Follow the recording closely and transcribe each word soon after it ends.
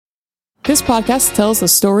This podcast tells the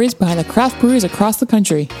stories behind the craft breweries across the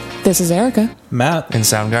country. This is Erica. Matt. And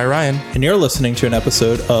Sound Guy Ryan. And you're listening to an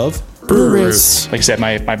episode of Brew Roots. Like I said,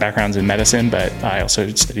 my background's in medicine, but I also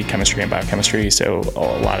studied chemistry and biochemistry, so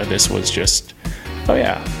a lot of this was just, oh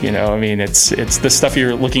yeah, it's the stuff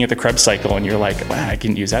you're looking at the Krebs cycle and you're like, wow, I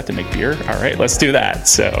can use that to make beer. All right, let's do that.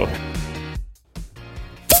 So.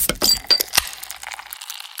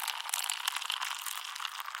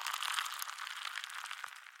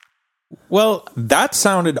 Well, that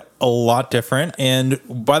sounded a lot different, and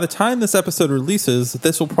by the time this episode releases,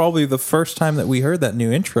 this will probably be the first time that we heard that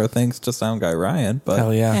new intro, thanks to Sound Guy Ryan. But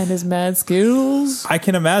hell yeah. And his mad skills. I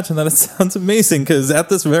can imagine that it sounds amazing, because at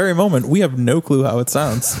this very moment, we have no clue how it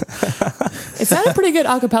sounds. It sounded pretty good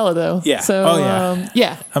a cappella, though. Yeah. So, Oh, yeah.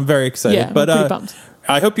 yeah. I'm very excited. Yeah, but I'm pretty pumped.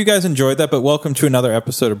 I hope you guys enjoyed that, but welcome to another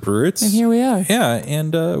episode of Brew Roots. And here we are. Yeah,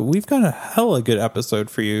 and we've got a hella good episode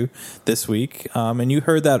for you this week. And you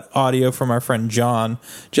heard that audio from our friend John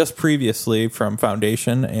just previously from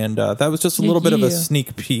Foundation, and that was just a little bit of a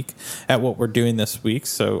sneak peek at what we're doing this week.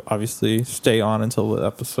 So obviously stay on until the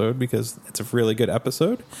episode because it's a really good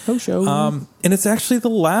episode. Oh, show. And it's actually the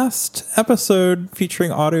last episode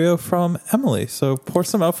featuring audio from Emily. So pour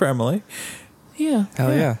some out for Emily. Yeah.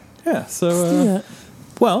 Hell yeah. Yeah, so Let's do that.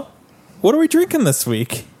 well, what are we drinking this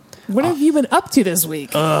week? What have you been up to this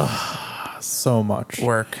week? So much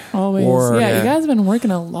Work. Always. or- yeah, yeah. you guys have been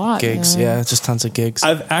working a lot. Gigs. man. Yeah, just tons of gigs.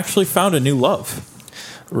 I've actually found a new love.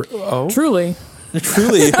 Truly.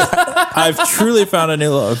 Truly, I've truly found a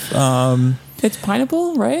new love. It's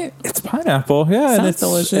pineapple, right? It's pineapple, yeah, and Sounds it's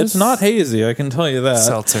delicious. It's not hazy, I can tell you that.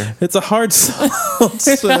 Seltzer. It's a hard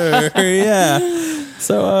seltzer, yeah.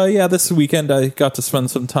 So yeah, this weekend I got to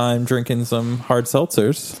spend some time drinking some hard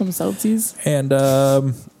seltzers, Some Celsius. and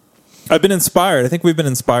I've been inspired. I think we've been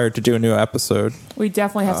inspired to do a new episode. We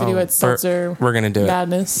definitely have to do it. Seltzer. We're going to do it.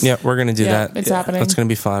 Madness. Yeah, we're going to do Yeah, that. it's happening. That's going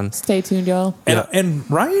to be fun. Stay tuned, y'all. And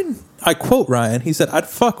Ryan, I quote Ryan. He said, "I'd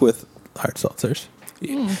fuck with hard seltzers."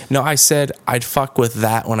 No, I said I'd fuck with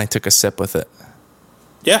that when I took a sip with it.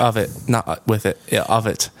 Yeah, Of it. Not with it. Yeah, of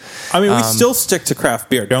it. I mean, we still stick to craft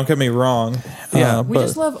beer. Don't get me wrong. Yeah. We but,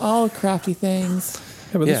 just love all crafty things.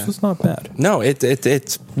 but Yeah. this was not bad. No,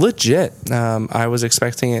 it's legit. I was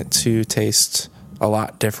expecting it to taste a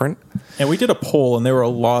lot different. And we did a poll, and there were a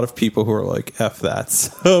lot of people who were like, "F that."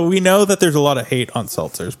 So we know that there's a lot of hate on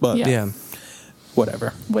seltzers, but Yeah. Yeah.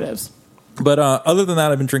 whatever. Whatevs. But other than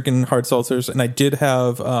that, I've been drinking hard seltzers, and I did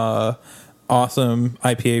have awesome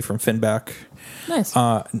IPA from Finback. Nice.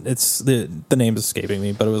 It's the name's escaping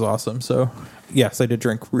me, but it was awesome. So yes, I did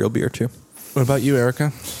drink real beer too. What about you,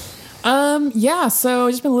 Erica? Yeah, so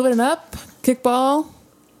just been living it up. Kickball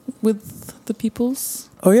with the peoples,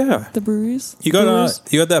 Oh yeah, the breweries. you got brewers.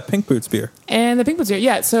 you got that Pink Boots beer. And the Pink Boots beer.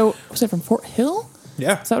 Yeah, so was it from Fort Hill?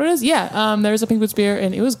 Yeah, Is that what it is? Yeah. There's a Pink Boots beer,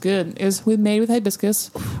 and it was good. It was made with hibiscus,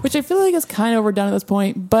 which I feel like is kind of overdone at this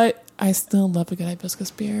point, but I still love a good hibiscus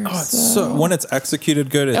beer. oh, it's so when it's executed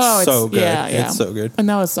good, it's so good. Yeah, yeah. It's so good. And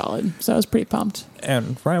that was solid. So I was pretty pumped.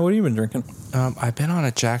 And Ryan, what have you been drinking? I've been on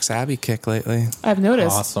a Jack's Abbey kick lately. I've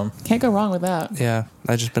noticed. Awesome. Can't go wrong with that. Yeah,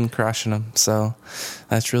 I've just been crushing them. So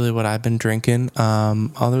that's really what I've been drinking.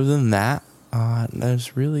 Other than that,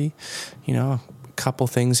 there's really, a couple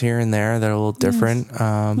things here and there that are a little different.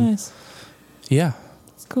 Nice. Yeah.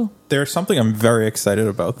 It's cool. There's something I'm very excited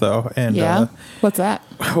about though, and Yeah. What's that?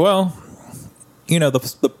 well,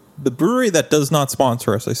 the brewery that does not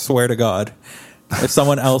sponsor us, I swear to God, if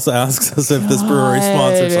someone else asks us if this brewery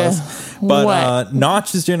sponsors us. But What?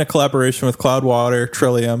 Notch is doing a collaboration with Cloudwater,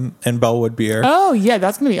 Trillium, and Bellwood Beer. Oh, yeah,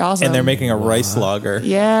 that's going to be awesome. And they're making a rice lager.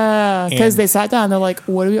 Yeah, because And- they sat down. They're like,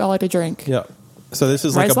 what do we all like to drink? Yeah. So this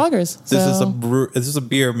is Rice like lagers. This is a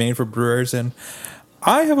beer made for brewers, and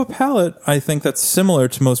I have a palate, I think, that's similar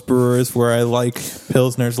to most brewers, where I like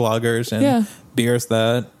pilsners, lagers, and Yeah. beers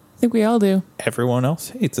that I think we all do. everyone else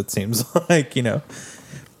hates, it seems like,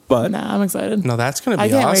 But Nah, I'm excited. No, that's going to I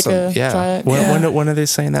be can't wait awesome. to Yeah. try it. When are they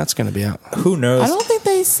saying that's going to be out? who knows? I don't think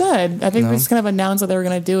they said. I think No. we just kind of announced that they were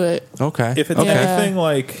going to do it. Okay. If it's okay. anything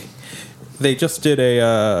like, they just did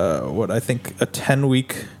a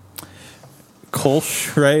 10-week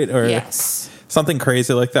Kolsch, right? Or Yes. something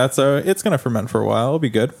crazy like that. So it's going to ferment for a while. It'll be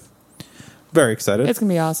good. Very excited. It's going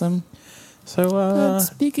to be awesome. So, But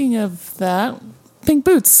speaking of that, Pink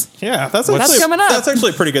Boots. yeah, that's coming up? That's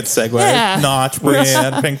actually a pretty good segue. Yeah. Notch,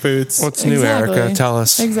 brand, Pink Boots. What's new, Exactly. Erica? Tell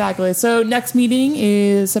us. Exactly. So next meeting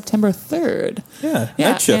is September 3rd. Yeah,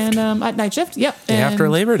 Yeah, night shift. and at night shift. Yep. Day and after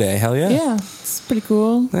Labor Day. Hell yeah. Yeah, it's pretty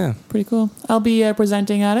cool. Yeah. Pretty cool. I'll be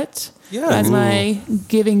presenting at it Yeah. as my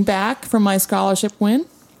giving back from my scholarship win.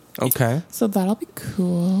 Okay. So that'll be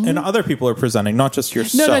cool. And other people are presenting, not just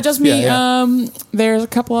yourself. No, just me. Yeah. There's a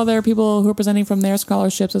couple other people who are presenting from their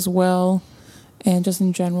scholarships as well, and just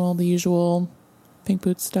in general, the usual Pink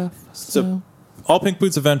Boots stuff. So all Pink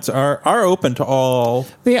Boots events are open to all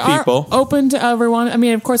they people. are open to everyone. I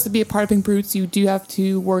mean, of course, to be a part of Pink Boots, you do have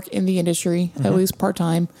to work in the industry, at least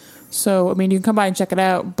part-time. So, I mean, you can come by and check it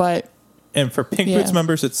out, but... And for Pink Boots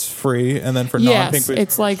members, it's free. And then for non-Pink Boots...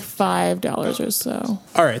 it's like $5 or so.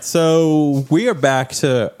 All right, so we are back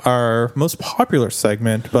to our most popular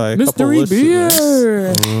segment by a couple of Mystery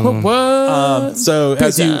listeners. beer. What? So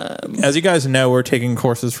as you guys know, we're taking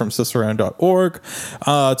courses from Cicerone.org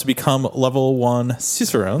to become level 1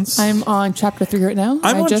 Cicerones. I'm on chapter 3 right now.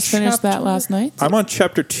 I just finished that last night. I'm on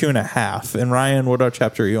chapter 2.5. And Ryan, what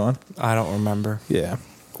chapter are you on? I don't remember. Yeah.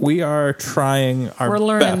 We are trying our We're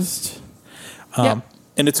learning. best. Yep.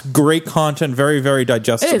 And it's great content, very, very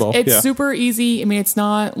digestible. It's super easy. I mean, it's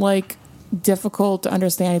not like difficult to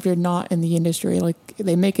understand if you're not in the industry. Like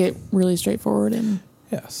they make it really straightforward and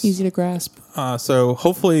easy to grasp. So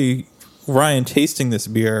hopefully Ryan tasting this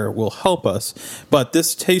beer will help us. But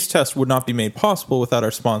this taste test would not be made possible without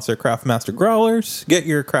our sponsor, Craftmaster Growlers. Get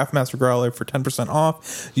your Craftmaster Growler for 10%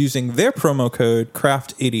 off using their promo code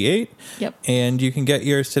CRAFT88. Yep. And you can get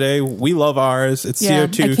yours today. We love ours. It's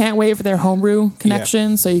CO2. I can't wait for their homebrew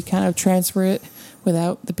connection. So you kind of transfer it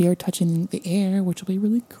without the beer touching the air, which will be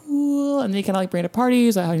really cool. And then you can like bring it to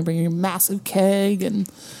parties. Or how you bring your massive keg and...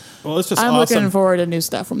 Well, it's just I'm awesome. looking forward to new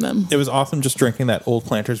stuff from them. It was awesome just drinking that Old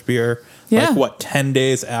Planters beer, 10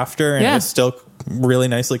 days after, and it was still really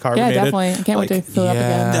nicely carbonated. Yeah, definitely. I can't wait to fill it up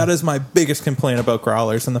again. That is my biggest complaint about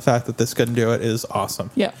growlers, and the fact that this couldn't do it is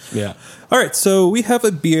awesome. Yeah. Yeah. All right, so we have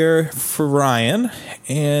a beer for Ryan,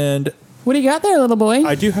 and... What do you got there, little boy?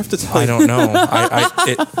 I do have to tell you. I don't know.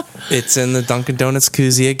 It's in the Dunkin' Donuts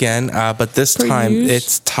koozie again, but this time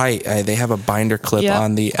it's tight. They have a binder clip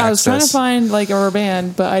on the access. I was trying to find like a rubber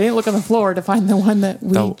band, but I didn't look on the floor to find the one that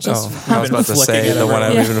we just found. I was about to say the one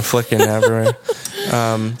I've been flicking everywhere.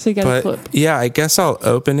 So you got a clip. Yeah, I guess I'll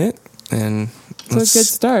open it. And it's a good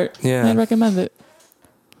start. Yeah. I'd recommend it.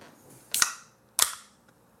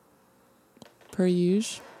 Per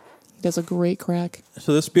usual. Does a great crack.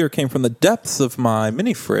 So this beer came from the depths of my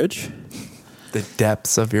mini fridge. The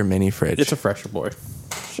depths of your mini fridge. It's a fresher boy.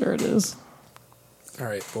 Sure it is. All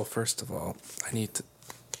right. Well, first of all, I need to...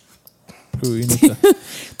 Ooh, you need to...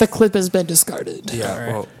 The clip has been discarded.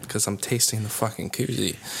 Yeah, well, because I'm tasting the fucking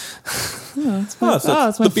koozie.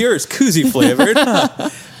 The beer is koozie flavored.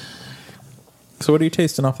 So what are you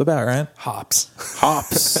tasting off the bat, Ryan? Hops.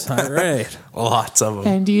 Hops. All right. Lots of them.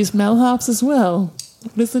 And do you smell hops as well?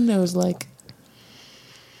 What is the nose like?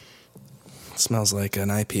 It smells like an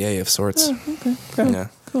IPA of sorts. Oh, okay. Cool. Yeah.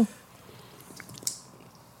 Cool.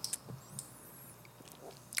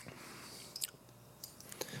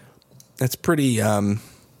 It's pretty,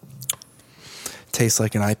 tastes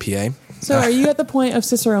like an IPA. So are you at the point of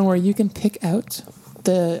Cicerone where you can pick out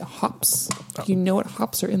the hops? Do you know what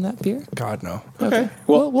hops are in that beer? God, no. Okay.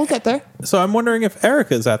 Well, we'll get there. So I'm wondering if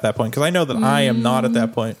Erica's at that point, because I know that I am not at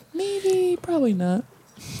that point. Maybe, probably not.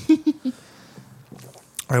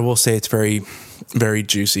 I will say it's very, very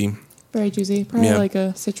juicy. Very juicy. Probably like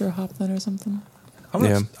a Citra hop then or something.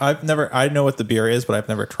 I know what the beer is, but I've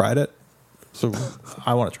never tried it. So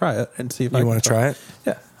I want to try it and see if You want to try it?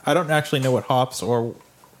 Yeah. I don't actually know what hops or...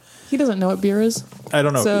 He doesn't know what beer is. I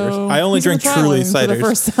don't know So what beers. I only he's drink gonna try Truly one for ciders. the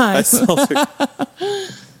first time. I still drink...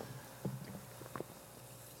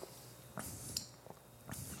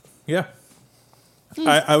 Yeah.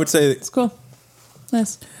 I would say... It's cool.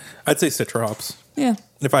 Nice. I'd say Citra hops. Yeah.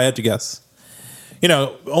 If I had to guess. You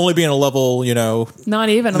know, only being a level, Not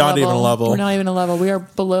even a level. We're not even a level. We are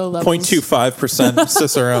below level. 0.25%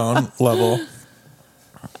 Cicerone level.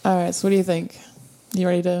 All right. So what do you think? You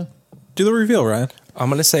ready to... Do the reveal, Ryan. I'm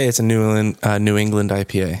going to say it's a New England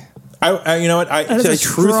IPA. I you know what? That is a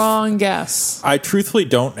strong guess. I truthfully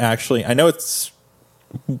don't actually. I know it's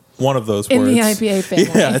one of those in words. the IPA family.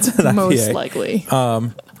 Yeah, it's an most IPA. likely.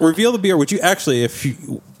 Reveal the beer. Would you actually,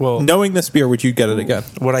 knowing this beer, would you get it again?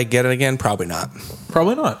 Would I get it again? Probably not.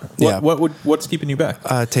 Probably not. Yeah. What's keeping you back?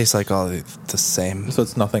 It tastes like all the same. So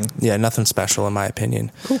it's nothing. Yeah, nothing special in my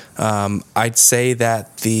opinion. Cool. I'd say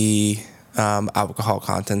that the alcohol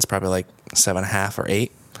content's probably like 7.5 or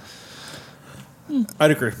 8.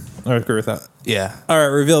 I'd agree. I would agree with that. Yeah. All right,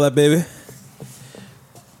 reveal that baby.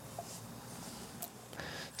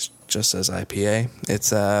 Just says IPA.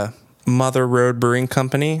 It's a Mother Road Brewing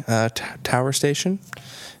Company, Tower Station,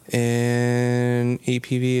 and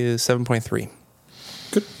APV is 7.3.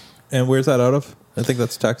 Good. And where's that out of? I think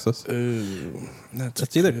that's Texas. Ooh,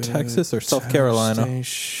 It's either Texas or South Carolina.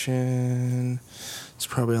 Station. It's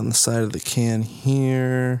probably on the side of the can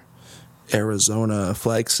here. Arizona,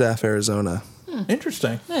 Flagstaff, Arizona.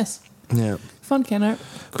 Interesting. Nice. Yeah. Fun can art.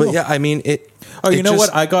 Cool. But yeah, I mean it. Oh, you it know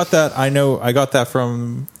just- what? I got that. I know. I got that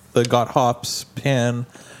from the Got Hops Pan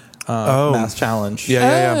Mass Challenge.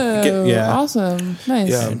 Yeah. Oh, Yeah. Awesome. Nice.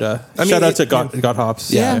 Yeah. And I mean, shout out it- to Got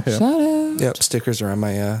Hops. Yeah. Shout out. Yep, stickers are on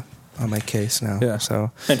my case now. Yeah.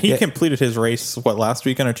 So And he yeah. completed his race last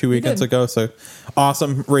weekend or 2 weekends did. ago. So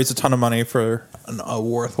awesome! Raised a ton of money for a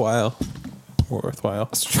worthwhile.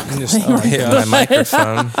 Just hit my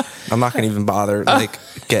microphone. I'm not gonna even bother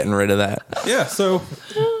getting rid of that. Yeah. So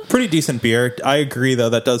pretty decent beer. I agree, though.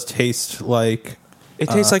 That does taste like. It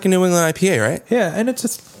tastes like a New England IPA, right? Yeah, and it's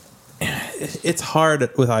just. It's hard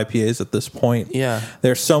with IPAs at this point. Yeah.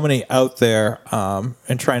 There's so many out there,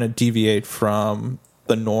 and trying to deviate from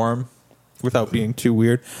the norm without being too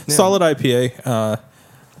weird. Yeah. Solid IPA.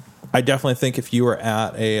 I definitely think if you were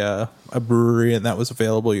at a brewery and that was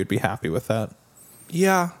available, you'd be happy with that.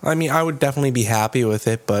 Yeah, I mean, I would definitely be happy with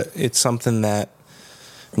it, but it's something that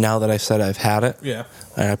now that I've said I've had it, Yeah.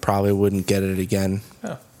 I probably wouldn't get it again.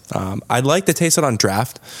 Yeah. I'd like to taste it on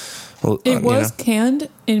draft. Well, It was canned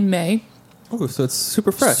in May. Oh, so it's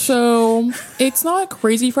super fresh. So it's not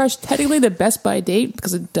crazy fresh. Technically, the best by date,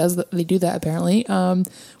 because they do that apparently,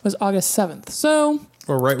 was August 7th. So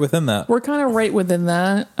We're right within that. we're kind of right within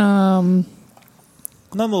that.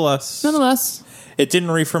 Nonetheless, it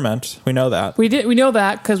didn't re-ferment. We know that. We know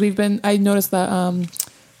that because I noticed that.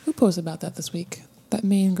 Who posted about that this week? That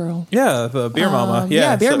mean girl. Yeah, the Beer Mama.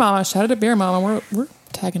 Beer Mama. Shout out to Beer Mama. We're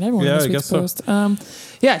tagging everyone Yeah, in this I week's guess so.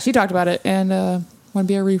 post. Yeah, she talked about it. And when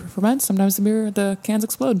beer re-ferments, sometimes the cans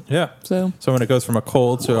explode. Yeah. So when it goes from a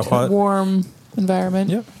cold to a hot. warm environment.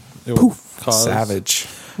 Yep. It will cause savage.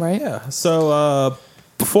 Right? Yeah. So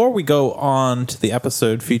before we go on to the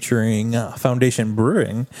episode featuring Foundation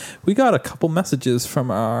Brewing, we got a couple messages from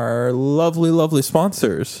our lovely, lovely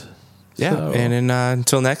sponsors. Yeah, So- and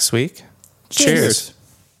until next week, cheers.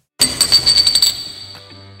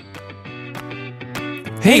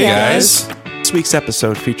 Hey guys! This week's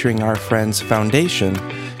episode featuring our friends Foundation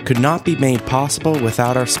could not be made possible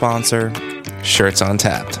without our sponsor, Shirts on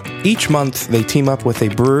Tapped. Each month, they team up with a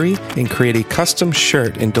brewery and create a custom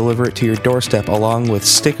shirt and deliver it to your doorstep along with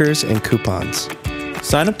stickers and coupons.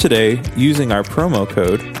 Sign up today using our promo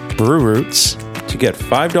code BrewRoots. to get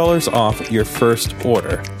 $5 off your first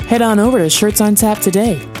order. Head on over to Shirts on Tap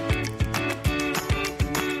today.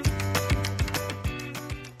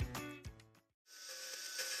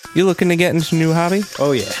 You looking to get into a new hobby?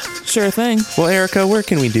 Oh, yeah. Sure thing. Well, Erica, where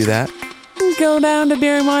can we do that? Go down to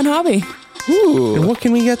Beer and Wine Hobby. And what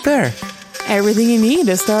can we get there? Everything you need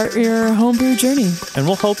to start your homebrew journey. And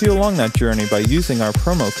we'll help you along that journey by using our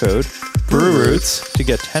promo code BrewRoots to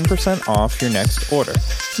get 10% off your next order.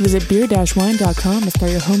 Visit beer-wine.com to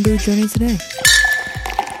start your homebrew journey today.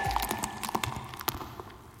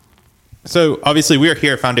 So obviously we are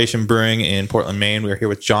here at Foundation Brewing in Portland, Maine. We are here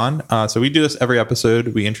with John. So we do this every episode.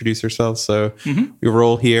 We introduce ourselves. So we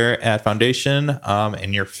roll here at Foundation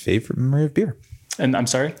and your favorite memory of beer. And I'm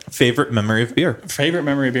sorry? Favorite memory of beer. Favorite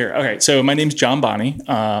memory of beer. Okay, so my name's John Bonney.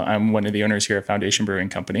 I'm one of the owners here at Foundation Brewing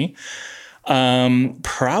Company.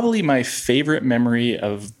 Probably my favorite memory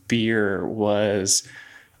of beer was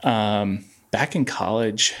back in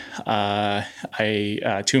college. Two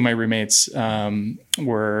of my roommates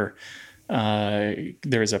were.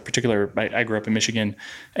 There was a particular, I grew up in Michigan,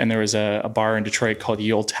 and there was a bar in Detroit called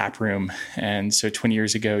Ye Olde Tap Room. And so 20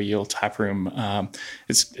 years ago, Ye Olde Tap Room,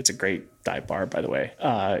 it's a great dive bar, by the way,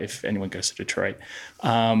 if anyone goes to Detroit.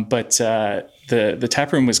 But the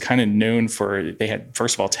tap room was kind of known for, they had,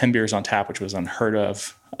 first of all, 10 beers on tap, which was unheard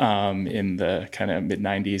of in the kind of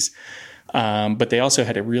mid-90s. But they also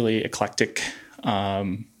had a really eclectic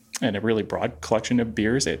and a really broad collection of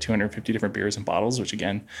beers. They had 250 different beers and bottles, which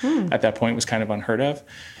again, at that point was kind of unheard of.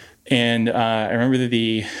 And I remember that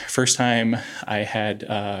the first time I had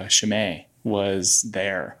Chimay was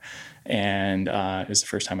there. And it was the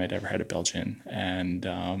first time I'd ever had a Belgian. And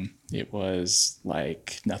it was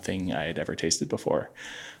like nothing I had ever tasted before.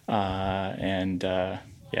 Yeah,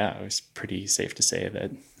 it was pretty safe to say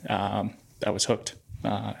that I was hooked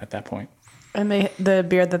at that point. And the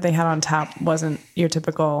beer that they had on tap wasn't your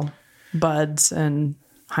typical Buds and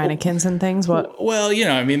Heinekens and things. What? Well, you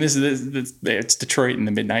know, I mean, it's Detroit in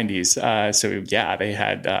the mid '90s. So yeah, they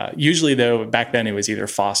had usually though back then it was either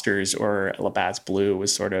Foster's or Labatt's Blue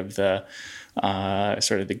was sort of the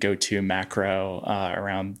sort of the go-to macro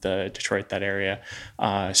around the Detroit, that area.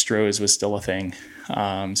 Stroh's was still a thing.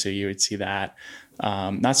 So you would see that.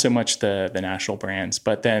 Not so much the national brands,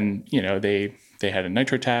 but then, they had a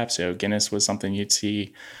nitro tap. So Guinness was something you'd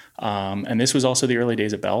see. And this was also the early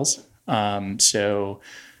days of Bell's.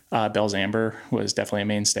 Bell's Amber was definitely a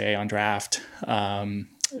mainstay on draft.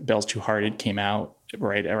 Bell's Two Hearted came out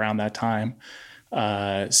right around that time.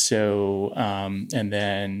 And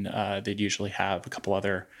then they'd usually have a couple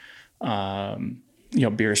other,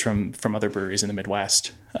 beers from other breweries in the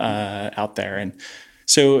Midwest out there. And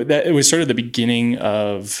so that it was sort of the beginning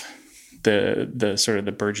of the sort of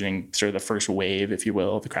the burgeoning, sort of the first wave, if you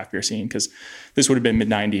will, of the craft beer scene, because this would have been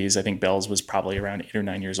mid-90s. I think Bell's was probably around 8 or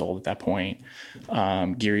 9 years old at that point.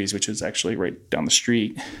 Geary's, which is actually right down the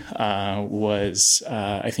street, was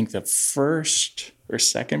I think the first or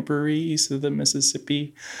second brewery east of the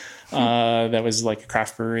Mississippi that was like a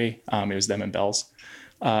craft brewery. It was them and Bell's.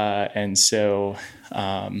 So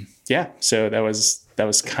that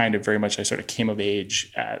was kind of very much, I sort of came of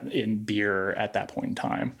age in beer at that point in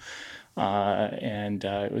time.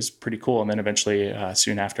 It was pretty cool. And then eventually,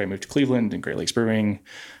 soon after, I moved to Cleveland and Great Lakes Brewing,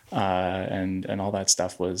 and all that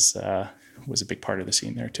stuff was a big part of the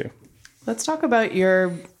scene there too. Let's talk about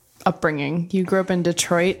your upbringing. You grew up in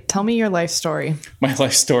Detroit. Tell me your life story. My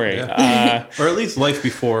life story. Yeah. Or at least life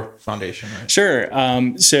before Foundation, right? Sure.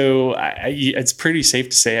 It's pretty safe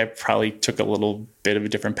to say I probably took a little bit of a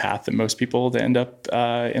different path than most people to end up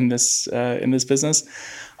in this business.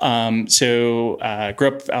 Grew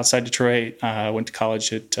up outside Detroit, went to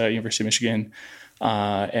college at University of Michigan.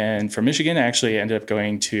 And from Michigan, I actually ended up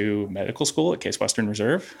going to medical school at Case Western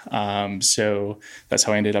Reserve. So that's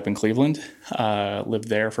how I ended up in Cleveland. Lived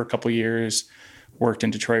there for a couple of years, worked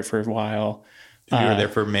in Detroit for a while. You were there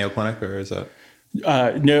for Mayo Clinic, or is that?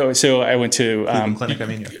 No. So I went to Cleveland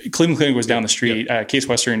Clinic. Cleveland Clinic was down the street. Yep. Case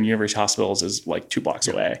Western University Hospitals is like 2 blocks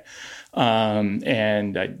away.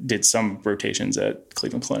 And I did some rotations at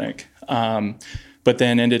Cleveland Clinic. But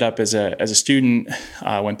then ended up as a student,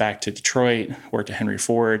 went back to Detroit, worked at Henry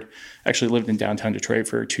Ford, actually lived in downtown Detroit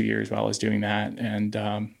for 2 years while I was doing that, and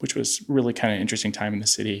which was really kind of interesting time in the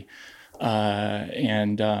city.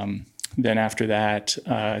 Then after that,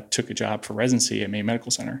 took a job for residency at Maine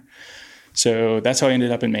Medical Center. So that's how I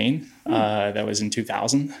ended up in Maine. That was in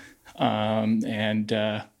 2000,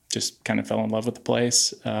 just kind of fell in love with the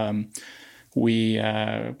place. We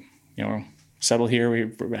settled here.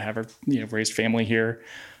 We have our, raised family here.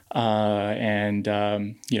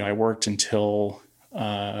 I worked until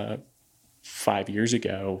 5 years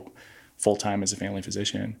ago, full-time as a family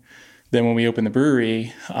physician. Then when we opened the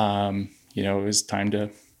brewery, it was time to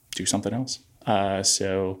do something else.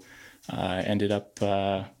 Ended up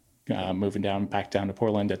moving back down to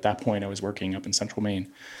Portland. At that point, I was working up in central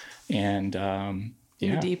Maine. And in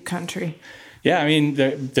the deep country. Yeah, I mean,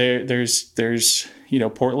 there's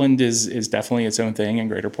Portland is definitely its own thing in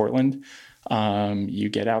Greater Portland. You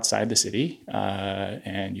get outside the city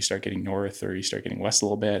and you start getting north, or you start getting west a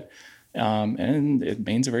little bit, and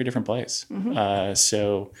Maine's a very different place. Mm-hmm.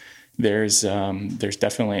 So there's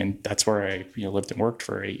definitely, and that's where I lived and worked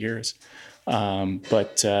for 8 years.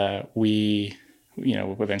 We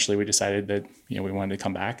eventually we decided that we wanted to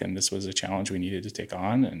come back, and this was a challenge we needed to take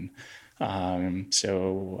on, and.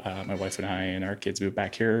 My wife and I and our kids moved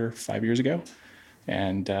back here 5 years ago,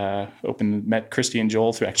 and met Christy and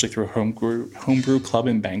Joel through a homebrew club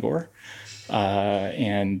in Bangor,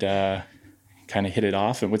 and kind of hit it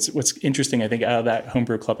off. And what's interesting, I think, out of that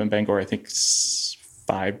homebrew club in Bangor, I think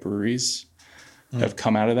 5 breweries have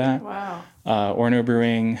come out of that. Wow. Orono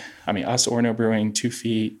Brewing, Orono Brewing, 2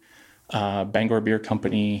 Feet, Bangor Beer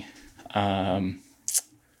Company, and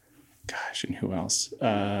who else?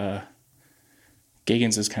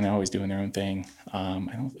 Gagan's is kind of always doing their own thing.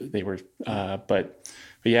 So it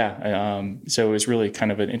was really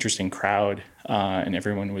kind of an interesting crowd, and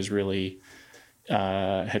everyone was really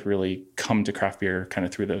had really come to craft beer kind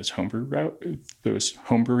of through those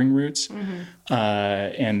homebrewing routes. Mm-hmm.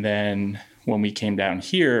 And then when we came down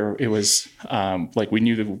here, it was we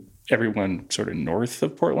knew everyone sort of north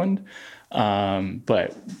of Portland,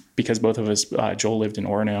 but because both of us, Joel lived in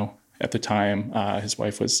Orono at the time, his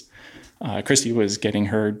wife was. Christy was getting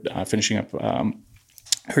her finishing up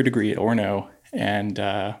her degree at Orono, and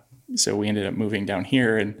so we ended up moving down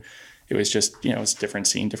here, and it was just it's a different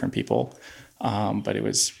scene, different people, but it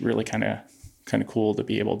was really kind of cool to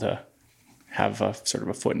be able to have a sort of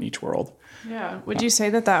a foot in each world. Yeah. Would you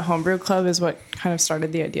say that homebrew club is what kind of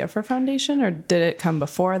started the idea for Foundation, or did it come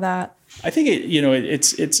before that? I think I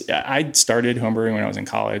started homebrewing when I was in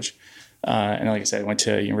college. And like I said, I went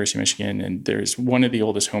to University of Michigan, and there's one of the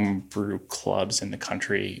oldest homebrew clubs in the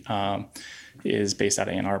country is based out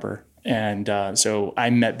of Ann Arbor. And so I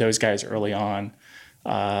met those guys early on,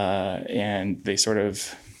 and they sort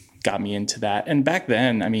of got me into that. And back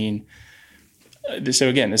then, I mean, so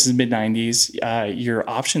again, this is mid-90s. Your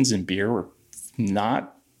options in beer were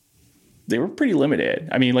they were pretty limited.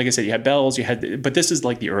 I mean, like I said, you had Bell's, but this is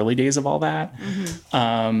like the early days of all that.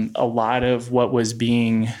 A lot of what was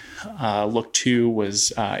being looked to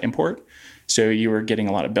was import. So you were getting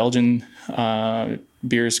a lot of Belgian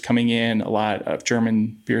beers coming in, a lot of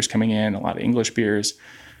German beers coming in, a lot of English beers,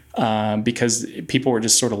 because people were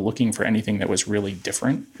just sort of looking for anything that was really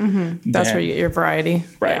different. That's where you get your variety.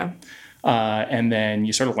 Right. Yeah. And then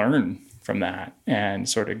you sort of learn from that and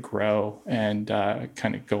sort of grow and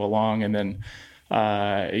kind of go along. And then,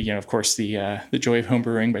 of course, the Joy of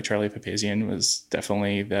Homebrewing by Charlie Papazian was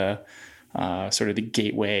definitely the sort of the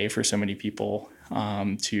gateway for so many people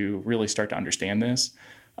to really start to understand this.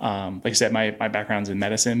 Like I said, my background's in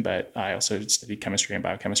medicine, but I also studied chemistry and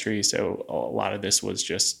biochemistry. So a lot of this was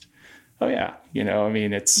just, oh yeah, I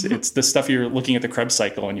mean, it's the stuff you're looking at the Krebs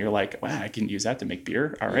cycle and you're like, wow, I can use that to make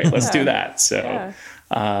beer. All right, let's do that. So,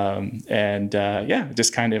 it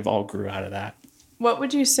just kind of all grew out of that. What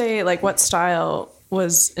would you say, like what style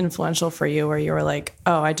was influential for you where you were like,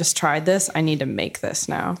 oh, I just tried this, I need to make this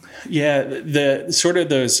now? Yeah, the sort of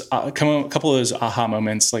those, a couple of those aha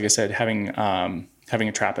moments, like I said, having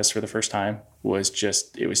a Trappist for the first time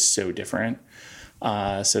it was so different.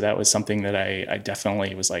 So that was something that I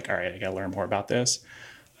definitely was like, all right, I got to learn more about this.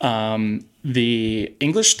 The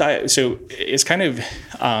English style, so it's kind of,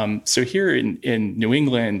 so here in New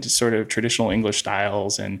England, sort of traditional English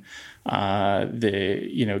styles and,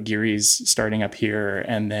 Geary's starting up here.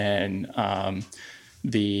 And then,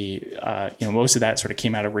 most of that sort of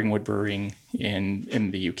came out of Ringwood Brewing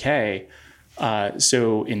in the UK.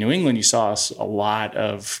 So in New England, you saw a lot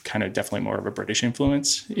of kind of definitely more of a British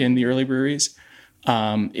influence in the early breweries.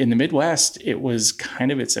 In the Midwest, it was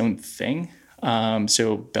kind of its own thing.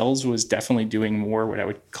 So Bell's was definitely doing more what I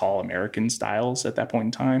would call American styles at that point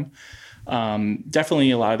in time. Definitely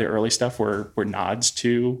a lot of the early stuff were nods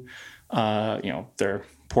to, their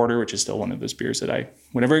porter, which is still one of those beers that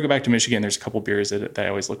whenever I go back to Michigan, there's a couple beers that I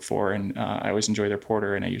always look for, and I always enjoy their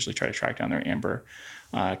porter, and I usually try to track down their amber,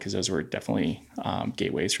 because those were definitely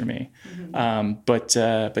gateways for me. But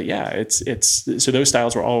yeah, it's so those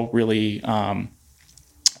styles were all really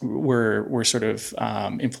were sort of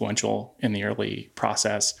influential in the early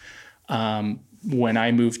process. When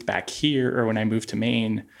I moved back here, or when I moved to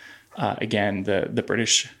Maine, again, the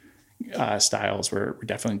British styles were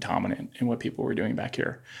definitely dominant in what people were doing back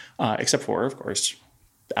here, except for, of course,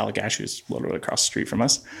 Allagash, who's literally across the street from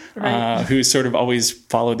us, right. Who sort of always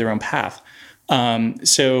followed their own path.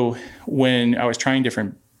 So when I was trying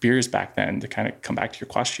different beers back then, to kind of come back to your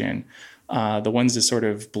question, the ones that sort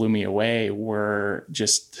of blew me away were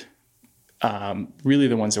just really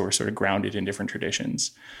the ones that were sort of grounded in different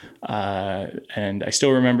traditions. And I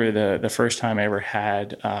still remember the first time I ever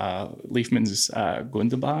had Leafman's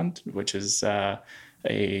Gundaband, which is a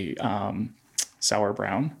sour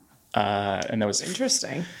brown. And that was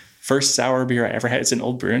interesting. First sour beer I ever had. It's an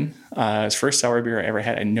Old Bruin. It's first sour beer I ever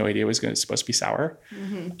had. I had no idea it was supposed to be sour.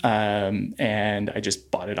 And I just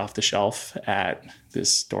bought it off the shelf at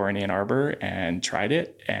this store in Ann Arbor and tried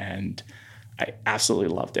it. And I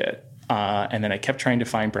absolutely loved it. And then I kept trying to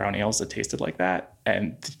find brown ales that tasted like that.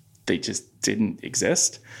 And they just didn't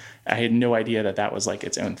exist. I had no idea that was like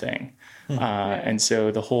its own thing. And so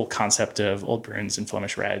the whole concept of Old Bruins and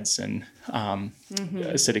Flemish Reds and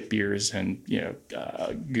acidic beers and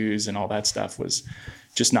goose and all that stuff was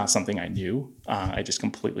just not something I knew. I just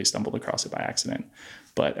completely stumbled across it by accident.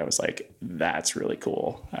 But I was like, that's really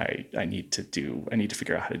cool. I need to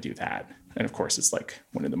figure out how to do that. And of course, it's like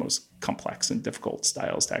one of the most complex and difficult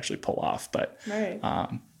styles to actually pull off. But right.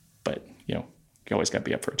 You always got to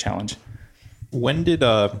be up for a challenge. When did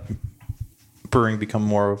brewing become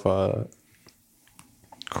more of a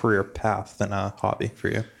career path than a hobby for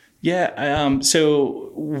you? Yeah.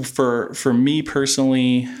 So for me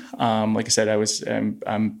personally, like I said,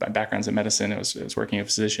 my background's in medicine. I was working as a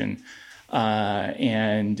physician,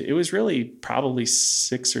 and it was really probably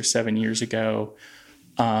 6 or 7 years ago,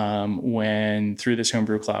 when through this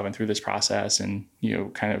homebrew club and through this process and,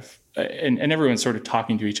 kind of, and everyone's sort of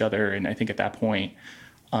talking to each other. And I think at that point,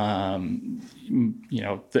 the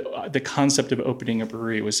concept of opening a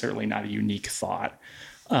brewery was certainly not a unique thought.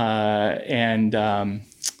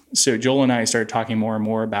 So Joel and I started talking more and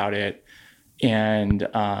more about it. And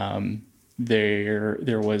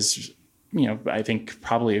there was I think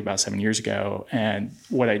probably about 7 years ago. And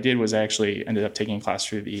what I did was I actually ended up taking a class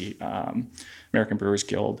through the American Brewers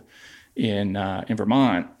Guild in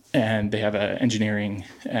Vermont, and they have an engineering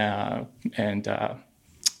and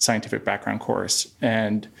scientific background course.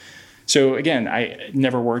 And so again, I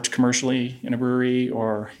never worked commercially in a brewery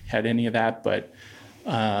or had any of that, but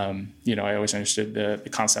I always understood the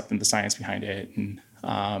concept and the science behind it, and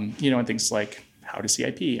and things like how to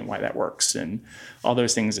CIP and why that works and all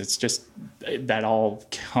those things. It's just that all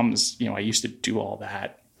comes. I used to do all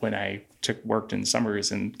that when I worked in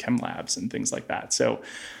summers in chem labs and things like that. So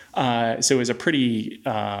it was a pretty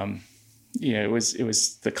it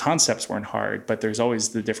was the concepts weren't hard, but there's always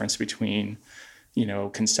the difference between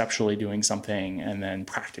conceptually doing something and then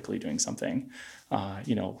practically doing something.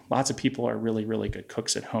 Lots of people are really, really good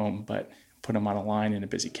cooks at home, but put them on a line in a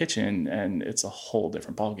busy kitchen and it's a whole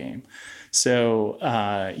different ballgame. So,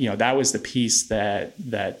 that was the piece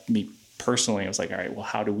that me personally, I was like, all right, well,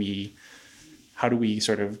 how do we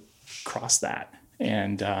sort of cross that?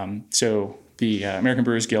 And so the American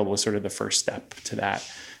Brewers Guild was sort of the first step to that.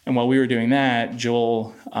 And while we were doing that,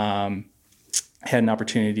 Joel had an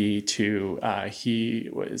opportunity to, he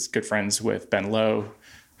was good friends with Ben Lowe,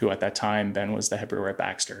 who at that time, Ben was the head brewer at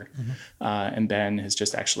Baxter. Mm-hmm. And Ben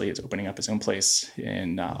is opening up his own place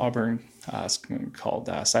in Auburn called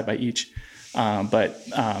Side by Each. But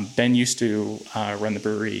Ben used to run the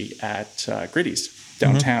brewery at Gritty's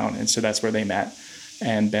downtown. Mm-hmm. And so that's where they met.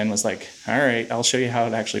 And Ben was like, all right, I'll show you how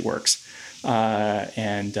it actually works. So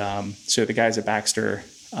the guys at Baxter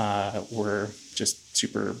were just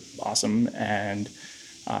super awesome and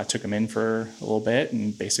took him in for a little bit.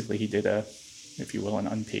 And basically he did if you will, an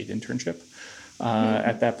unpaid internship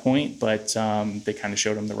at that point. But they kind of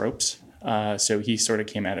showed him the ropes. So he sort of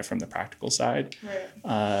came at it from the practical side.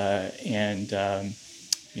 Right. And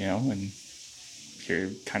here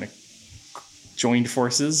kind of joined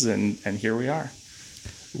forces and here we are.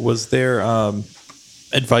 Was there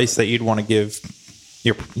advice that you'd want to give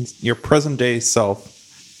your present day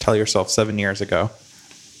self, tell yourself 7 years ago?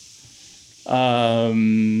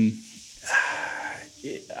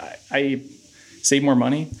 I save more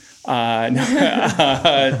money.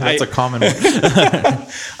 That's a common one.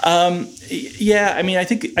 Yeah, I mean, I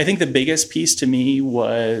think the biggest piece to me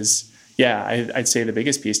was, I'd say the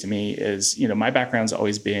biggest piece to me is, my background's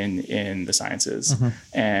always been in the sciences, mm-hmm.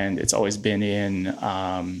 and it's always been in,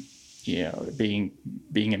 being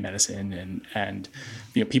in medicine and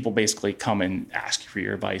people basically come and ask you for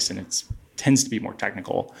your advice, and it tends to be more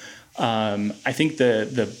technical. I think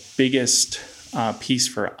the biggest piece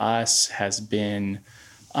for us has been,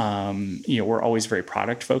 we're always very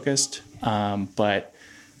product focused, but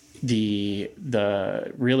the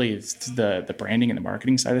branding and the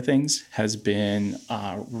marketing side of things has been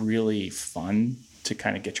really fun to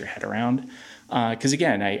kind of get your head around. Because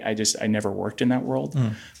again, I never worked in that world.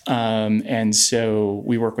 And so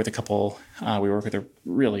we work with we work with a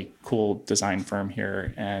really cool design firm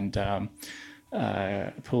here, and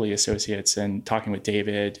Pulley Associates, and talking with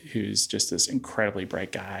David, who's just this incredibly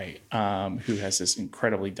bright guy, who has this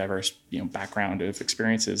incredibly diverse, background of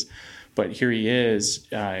experiences. But here he is,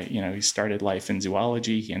 he started life in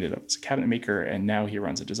zoology. He ended up as a cabinet maker, and now he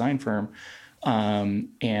runs a design firm.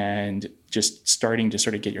 And just starting to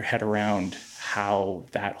sort of get your head around how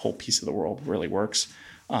that whole piece of the world really works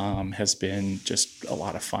has been just a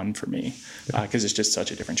lot of fun for me, because it's just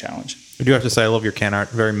such a different challenge. I do have to say, I love your can art.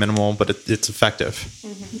 Very minimal, but it's effective.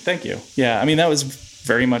 Mm-hmm. Thank you. Yeah, I mean, that was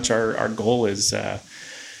very much our goal is,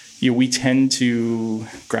 we tend to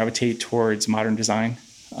gravitate towards modern design,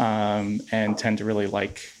 and tend to really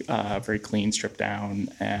like very clean, stripped down,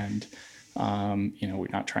 and we're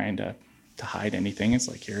not trying to hide anything. It's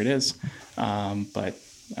like, here it is.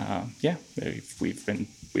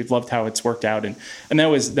 We've loved how it's worked out, and that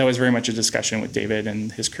was very much a discussion with David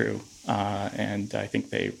and his crew, and I think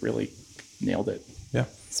they really nailed it. Yeah.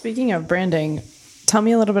 Speaking of branding, tell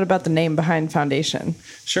me a little bit about the name behind Foundation.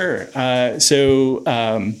 Sure. So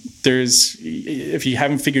there's, if you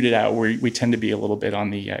haven't figured it out, we tend to be a little bit on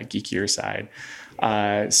the geekier side.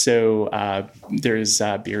 So there's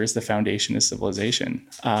beer is the foundation of civilization.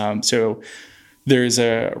 So there's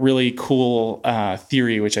a really cool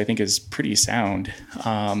theory, which I think is pretty sound,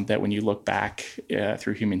 that when you look back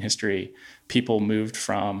through human history, people moved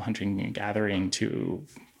from hunting and gathering to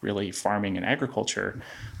really farming and agriculture.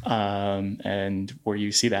 And where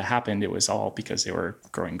you see that happened, it was all because they were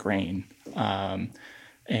growing grain.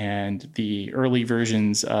 And the early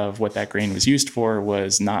versions of what that grain was used for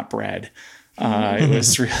was not bread. It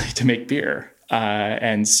was really to make beer.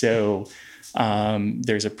 And so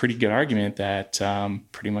there's a pretty good argument that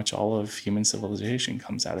pretty much all of human civilization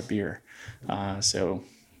comes out of beer. So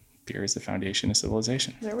beer is the foundation of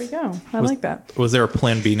civilization. There we go. I like that. Was there a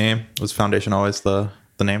plan B name? Was Foundation always the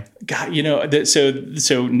name? God,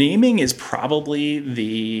 so naming is probably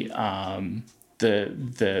the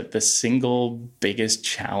single biggest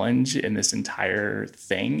challenge in this entire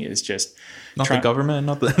thing is just not the government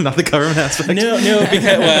aspect. No,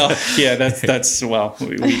 because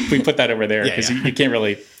we put that over there because you can't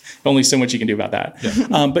really, only so much you can do about that.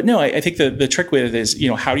 Yeah. But no, I think the trick with it is,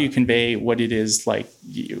 how do you convey what it is like?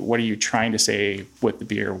 What are you trying to say with the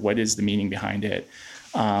beer? What is the meaning behind it?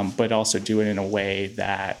 But also do it in a way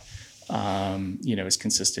that is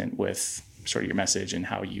consistent with sort of your message and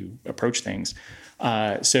how you approach things.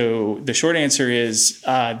 So the short answer is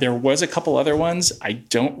there was a couple other ones. I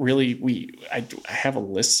don't really. I have a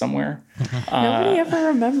list somewhere. Nobody ever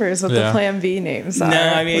remembers what the Plan B names are.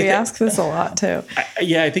 No, I mean we ask this a lot too.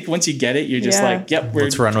 I think once you get it, you're just like, yep,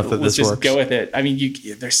 let's run with it. Let's just go with it. I mean,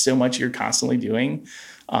 there's so much you're constantly doing.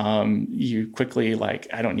 You quickly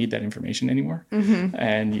I don't need that information anymore,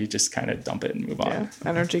 and you just kind of dump it and move on.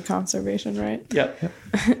 Energy conservation, right? Yep.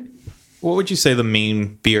 What would you say the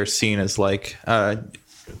main beer scene is like?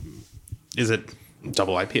 Is it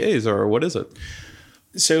double IPAs or what is it?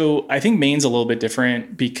 So I think Maine's a little bit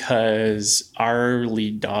different because our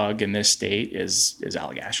lead dog in this state is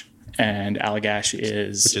Allagash. And Allagash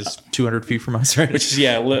which is 200 feet from us, right? Which is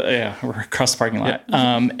we're across the parking lot.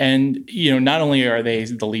 Yeah. And not only are they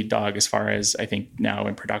the lead dog as far as I think now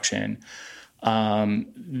in production,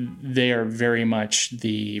 they are very much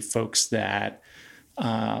the folks that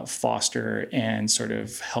foster and sort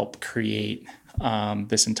of help create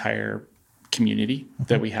this entire community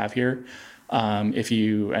that we have here. If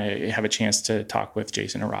you have a chance to talk with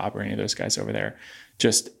Jason or Rob or any of those guys over there,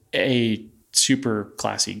 just A, super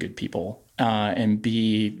classy, good people, and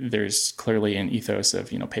B, there's clearly an ethos of,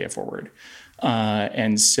 pay it forward.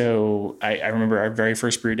 And so I remember our very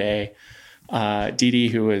first brew day, Dee Dee,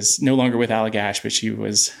 who was no longer with Allagash, but she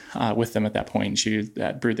was with them at that point. She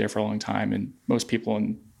had brewed there for a long time, and most people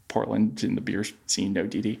in Portland in the beer scene know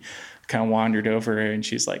Dee Dee. Kind of wandered over, and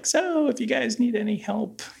she's like, "So, if you guys need any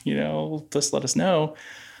help, just let us know."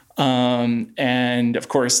 And of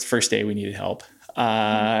course, the first day we needed help,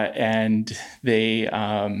 and they,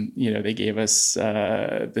 they gave us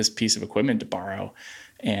this piece of equipment to borrow.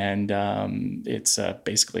 And it's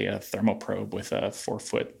basically a thermal probe with a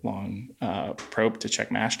 4-foot long probe to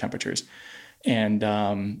check mash temperatures. And,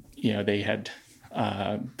 they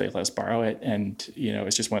let us borrow it. And,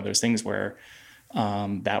 it's just one of those things where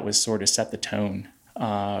that was sort of set the tone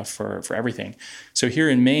for everything. So here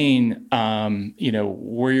in Maine,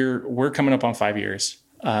 we're coming up on 5 years.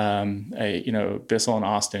 Bissell and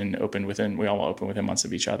Austin we all opened within months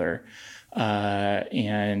of each other.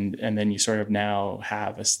 And then you sort of now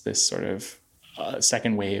have this sort of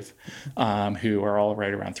second wave, who are all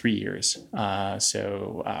right around 3 years.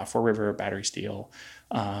 So Four River, Battery Steel,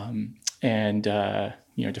 and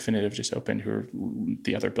Definitive just opened, who are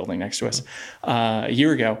the other building next to us a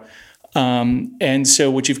year ago. And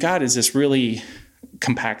so what you've got is this really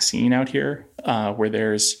compact scene out here, where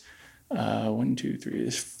there's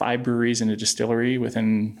there's 5 breweries and a distillery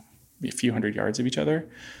within a few hundred yards of each other.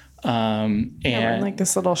 And we're in like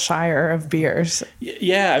this little shire of beers.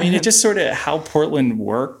 Yeah. I mean, it just sort of how Portland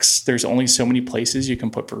works. There's only so many places you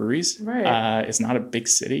can put breweries. Right. It's not a big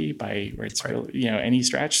city by where it's really, any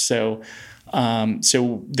stretch. So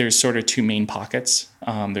there's sort of 2 main pockets.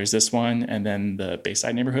 There's this one and then the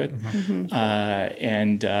Bayside neighborhood. Mm-hmm.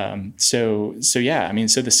 So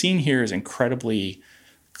the scene here is incredibly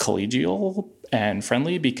collegial and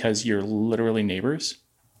friendly because you're literally neighbors.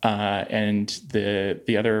 And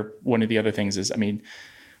one of the other things is,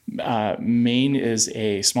 Maine is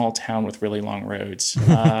a small town with really long roads.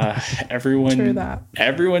 Everyone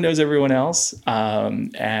knows everyone else.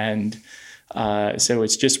 So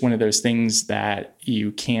it's just one of those things that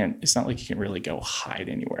it's not like you can really go hide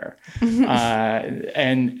anywhere.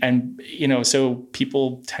 So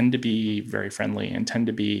people tend to be very friendly and tend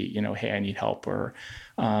to be, hey, I need help,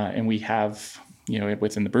 and we have,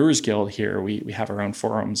 within the Brewers Guild here, we have our own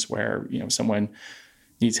forums where, someone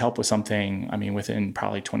needs help with something. Within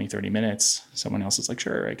probably 20, 30 minutes, someone else is like,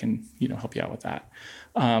 sure, I can, help you out with that.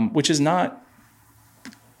 Which is not,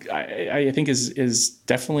 I think is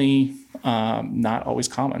definitely not always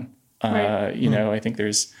common. Right. I think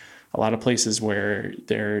there's a lot of places where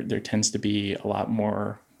there tends to be a lot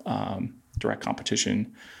more direct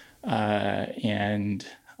competition and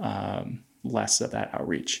less of that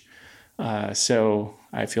outreach. So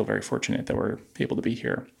I feel very fortunate that we're able to be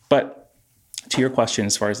here. But to your question,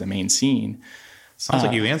 as far as the main scene, sounds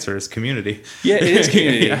like you answered as community. Yeah, it is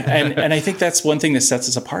community. And I think that's one thing that sets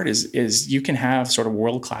us apart is you can have sort of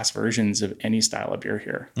world-class versions of any style of beer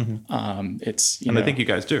here. Mm-hmm. I think you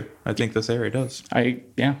guys do. I think this area does.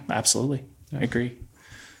 Absolutely. Yeah. I agree.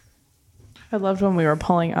 I loved when we were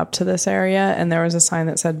pulling up to this area and there was a sign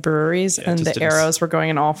that said breweries and the arrows were going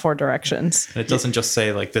in all 4 directions. And it doesn't just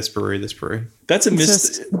say like this brewery, this brewery. That's a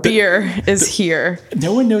beer is here.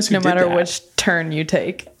 No one knows who did that. No matter which turn you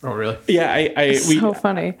take. Oh, really? Yeah. It's so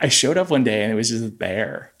funny. I showed up one day and it was just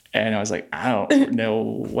there. And I was like, I don't know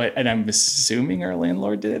what, and I'm assuming our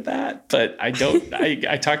landlord did that, but I don't,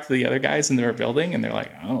 I talked to the other guys in their building and they're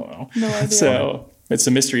like, I don't know. No idea. So it's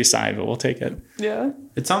a mystery sign, but we'll take it. Yeah.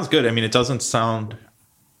 It sounds good. I mean, it doesn't sound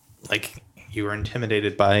like you were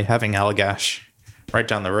intimidated by having Allagash right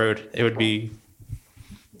down the road. That'd be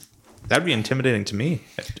intimidating to me,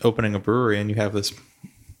 opening a brewery and you have this.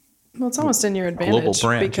 Well, it's almost in your advantage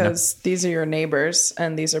because these are your neighbors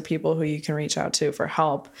and these are people who you can reach out to for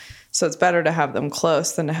help. So it's better to have them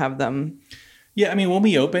close than to have them. Yeah. I mean, when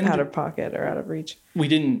we opened out of pocket or out of reach, I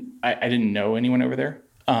didn't know anyone over there.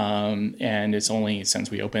 And it's only since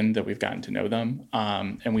we opened that we've gotten to know them.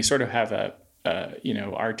 And we sort of have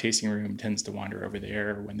our tasting room tends to wander over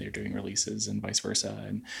there when they're doing releases and vice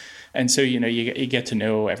versa. And so, you get to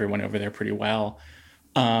know everyone over there pretty well.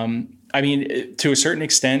 I mean, to a certain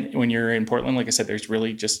extent, when you're in Portland, like I said, there's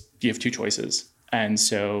really you have 2 choices. And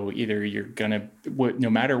so either you're going to, no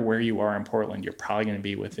matter where you are in Portland, you're probably going to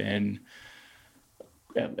be within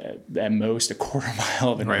at most a quarter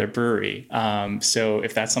mile of another brewery. So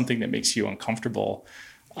if that's something that makes you uncomfortable,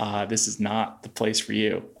 this is not the place for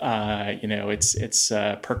you. It's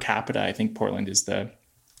per capita. I think Portland is the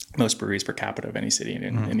most breweries per capita of any city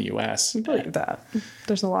in the U.S. I believe that.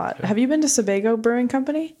 There's a lot. Have you been to Sebago Brewing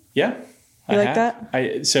Company? Yeah. You like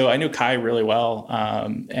that? So I know Kai really well,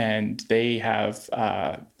 and they have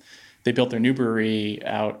they built their new brewery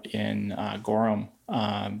out in Gorham.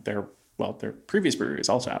 Their previous brewery was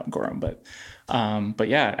also out in Gorham, but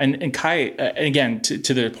yeah, and Kai, and again,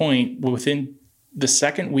 to the point, within the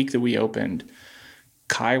second week that we opened,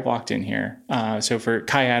 Kai walked in here. So for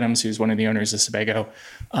Kai Adams, who's one of the owners of Sebago,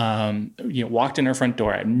 walked in our front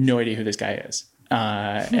door. I have no idea who this guy is.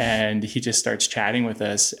 And he just starts chatting with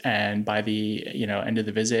us. And by the, end of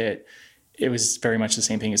the visit, it was very much the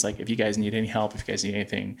same thing. It's like, if you guys need any help, if you guys need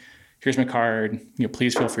anything, here's my card,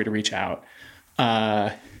 please feel free to reach out.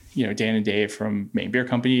 Dan and Dave from Maine Beer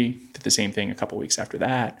Company did the same thing a couple weeks after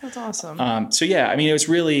that. That's awesome. So yeah, I mean, it was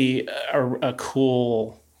really a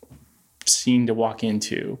cool scene to walk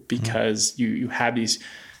into because you have these,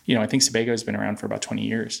 I think Sebago has been around for about 20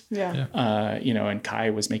 years. Yeah. And Kai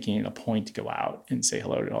was making it a point to go out and say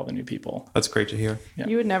hello to all the new people. That's great to hear. Yeah.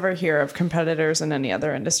 You would never hear of competitors in any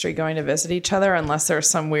other industry going to visit each other unless there's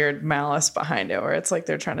some weird malice behind it, where it's like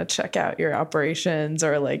they're trying to check out your operations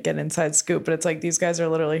or like get inside scoop. But it's like these guys are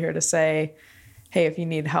literally here to say, hey, if you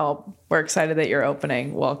need help, we're excited that you're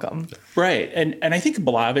opening. Welcome. Right. And I think a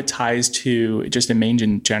lot of it ties to just in Maine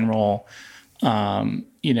in general.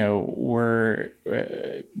 We're,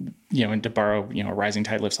 and to borrow, Rising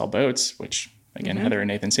Tide lifts all boats, which again, Heather and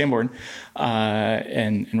Nathan Sanborn,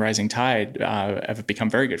 and Rising Tide, have become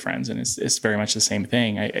very good friends. And it's very much the same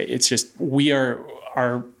thing. It's just,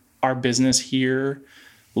 our business here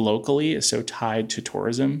locally is so tied to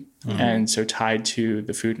tourism and so tied to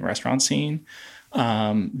the food and restaurant scene,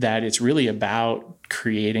 that it's really about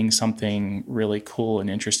creating something really cool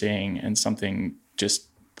and interesting and something just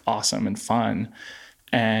awesome and fun,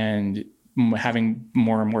 and having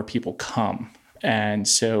more and more people come. And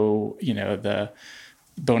so, the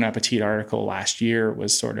Bon Appetit article last year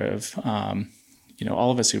was sort of,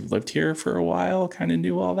 all of us who've lived here for a while kind of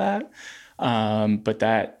knew all that. But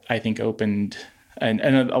that, I think, opened, and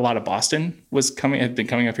a lot of Boston had been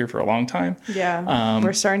coming up here for a long time. Yeah.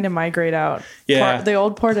 We're starting to migrate out. Yeah. The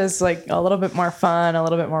old port is like a little bit more fun, a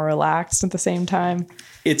little bit more relaxed at the same time.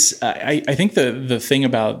 It's, I think the thing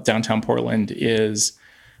about downtown Portland is,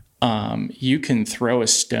 you can throw a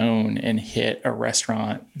stone and hit a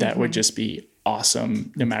restaurant that would just be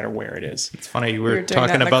awesome no matter where it is. It's funny, we were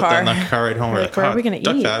talking about that in the car ride home. Like, where are we going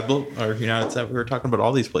to eat? We were talking about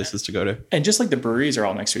all these places to go to. And just like the breweries are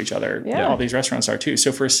all next to each other, all these restaurants are too.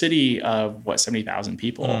 So for a city of 70,000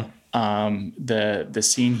 people, the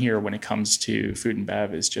scene here when it comes to food and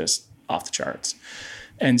bev is just off the charts.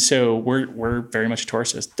 And so we're very much a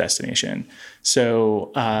tourist destination.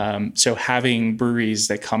 So having breweries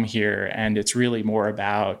that come here, and it's really more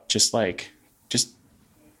about just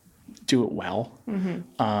do it well.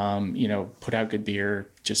 Put out good beer,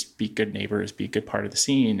 just be good neighbors, be a good part of the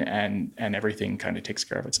scene, and everything kind of takes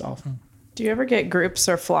care of itself. Do you ever get groups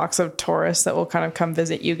or flocks of tourists that will kind of come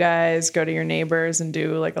visit you guys, go to your neighbors, and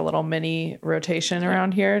do like a little mini rotation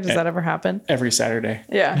around here? Does that ever happen? Every Saturday.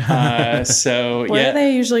 Yeah. Where are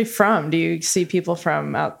they usually from? Do you see people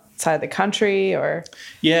from outside the country or?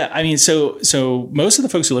 Yeah, I mean, so most of the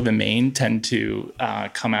folks who live in Maine tend to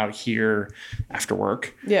come out here after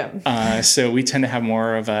work. Yeah. So we tend to have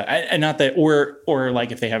more of and not that, or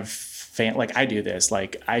like if they have like I do this,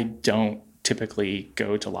 like I don't typically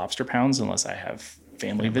go to lobster pounds unless I have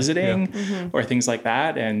family visiting or things like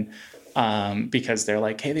that. And because they're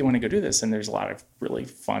like, hey, they want to go do this. And there's a lot of really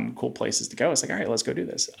fun, cool places to go. It's like, all right, let's go do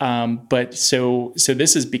this. But so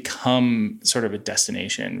this has become sort of a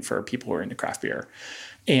destination for people who are into craft beer.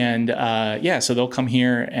 And so they'll come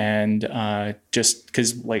here and just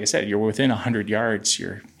because, like I said, you're within 100 yards,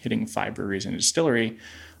 you're hitting 5 breweries and a distillery.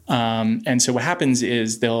 And so what happens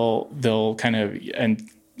is they'll kind of, and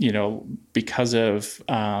because of,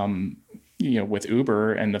 with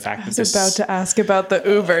Uber and the fact that I was about to ask about the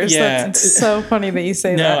Ubers. Yeah. That's so funny that you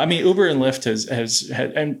say that. No, I mean, Uber and Lyft has,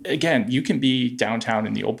 and again, you can be downtown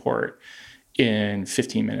in the Old Port in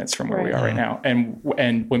 15 minutes from where we are right now. And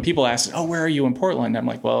when people ask, oh, where are you in Portland? I'm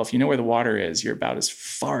like, well, if you know where the water is, you're about as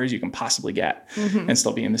far as you can possibly get and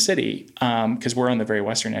still be in the city. Cause we're on the very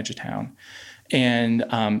western edge of town. And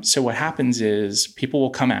so what happens is people will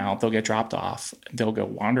come out, they'll get dropped off, they'll go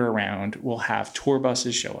wander around, we'll have tour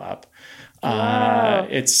buses show up. Wow.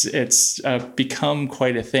 It's become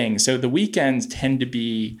quite a thing. So the weekends tend to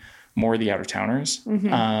be more the out of towners.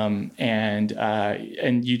 And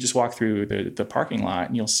you just walk through the parking lot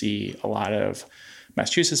and you'll see a lot of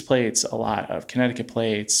Massachusetts plates, a lot of Connecticut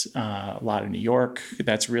plates, a lot of New York.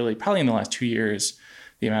 That's really probably in the last 2 years,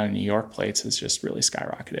 the amount of New York plates has just really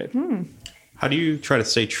skyrocketed. How do you try to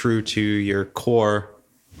stay true to your core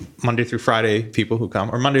Monday through Friday people who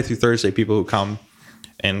come, or Monday through Thursday people who come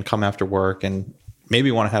after work and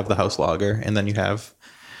maybe want to have the house lager, and then you have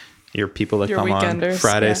your people that come on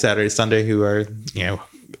Friday, Saturday, Sunday who are,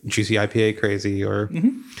 juicy IPA crazy, or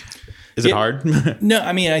is it hard? No,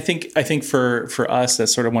 I mean, I think for us,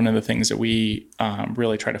 that's sort of one of the things that we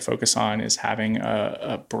really try to focus on is having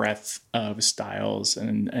a breadth of styles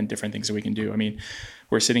and different things that we can do. I mean,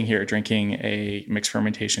 we're sitting here drinking a mixed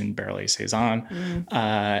fermentation barrel-aged saison,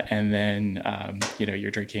 and then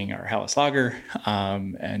you're drinking our Helles Lager,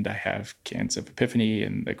 and I have cans of Epiphany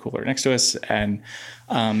in the cooler next to us, and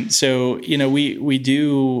so we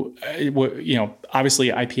do obviously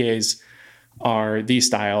IPAs are the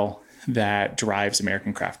style that drives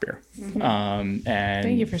American craft beer. And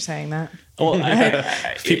thank you for saying that. Well,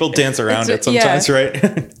 people dance around it sometimes,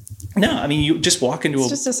 right? No, I mean, you just walk into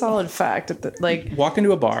just a solid fact. Walk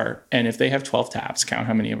into a bar, and if they have 12 taps, count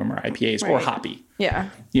how many of them are IPAs or hoppy. Yeah.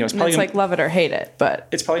 It's probably like love it or hate it, but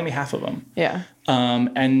it's probably gonna be half of them. Yeah.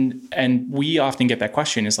 And we often get that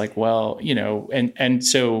question is like, well, and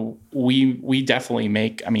so we definitely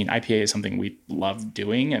make, I mean, IPA is something we love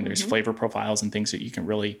doing, and there's flavor profiles and things that you can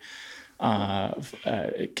really,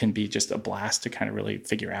 it can be just a blast to kind of really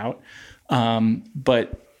figure out.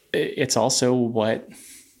 But it's also what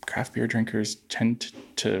craft beer drinkers tend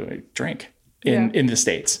to drink in the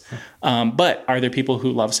States. But are there people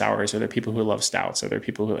who love sours? Are there people who love stouts? Are there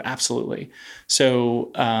people who absolutely?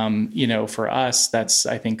 So, for us, that's,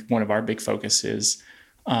 I think, one of our big focuses,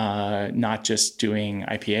 not just doing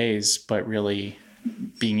IPAs, but really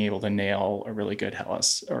being able to nail a really good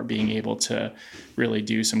Helles, or being able to really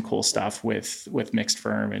do some cool stuff with mixed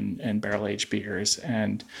firm and barrel aged beers,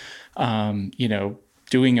 and,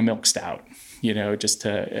 doing a milk stout, just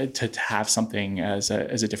to have something as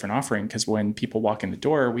a different offering. Because when people walk in the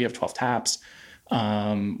door, we have 12 taps.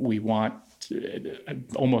 We want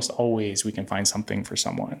almost always we can find something for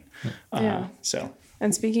someone. So.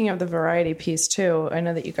 And speaking of the variety piece too, I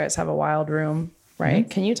know that you guys have a wild room, right?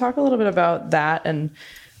 Can you talk a little bit about that and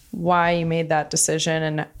why you made that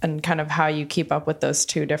decision, and kind of how you keep up with those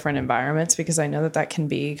two different environments? Because I know that can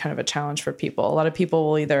be kind of a challenge for people. A lot of people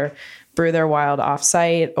will either brew their wild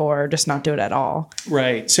offsite or just not do it at all.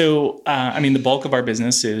 Right. So, the bulk of our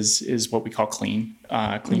business is what we call clean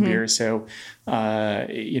beer. So,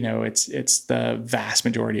 it's the vast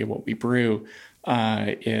majority of what we brew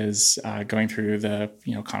is going through the,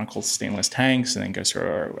 conical stainless tanks, and then goes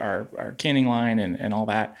through our canning line and all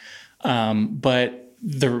that. But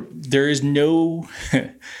there is no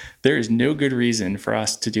good reason for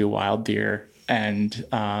us to do wild beer and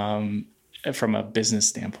from a business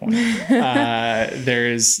standpoint.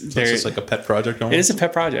 There's just like a pet project. Almost. It is a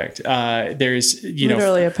pet project. There's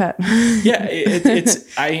literally a pet. Yeah,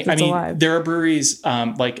 it's I mean alive. there are breweries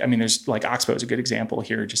there's like Oxbow is a good example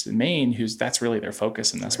here just in Maine that's really their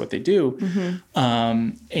focus and that's what they do.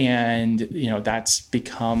 And that's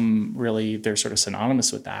become really they're sort of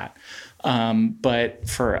synonymous with that. But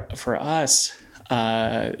for us,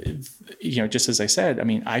 just as I said, I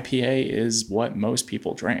mean, IPA is what most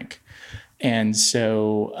people drink. And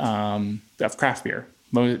so of craft beer,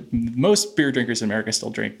 most beer drinkers in America still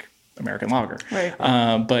drink American lager. Right.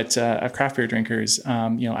 But of craft beer drinkers,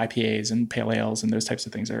 IPAs and pale ales and those types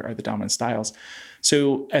of things are the dominant styles.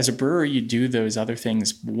 So as a brewer, you do those other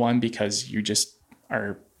things, one, because you just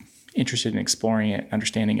are interested in exploring it,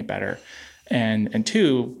 understanding it better. And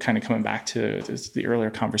two, kind of coming back to the earlier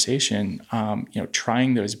conversation,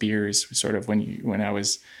 trying those beers sort of when I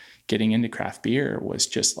was getting into craft beer was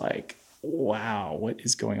just like, wow, what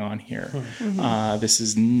is going on here? This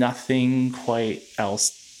is nothing quite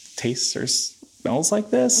else tastes or smells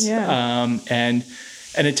like this. Yeah. And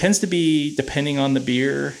it tends to be, depending on the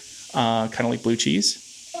beer, kind of like blue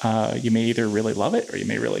cheese. You may either really love it or you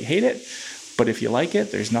may really hate it. But if you like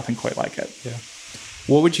it, there's nothing quite like it. Yeah.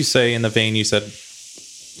 What would you say in the vein you said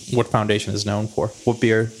what Foundation is known for? What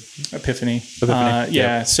beer? Epiphany.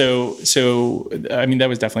 Yeah. So I mean, that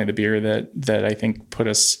was definitely the beer that I think put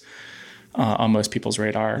us on most people's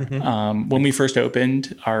radar. When we first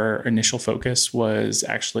opened, our initial focus was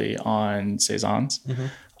actually on saisons.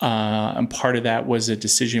 And part of that was a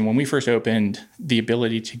decision. When we first opened, the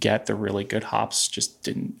ability to get the really good hops just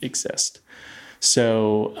didn't exist.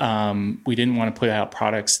 So we didn't want to put out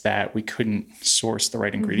products that we couldn't source the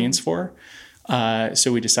right ingredients for.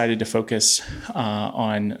 So we decided to focus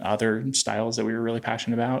on other styles that we were really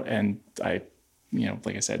passionate about. And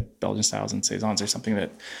like I said, Belgian styles and saisons are something that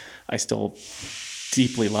I still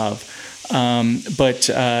deeply love. But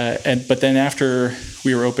then after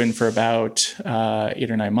we were open for about 8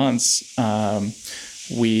 or 9 months,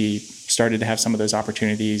 we started to have some of those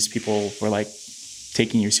opportunities. People were like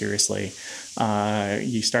taking you seriously.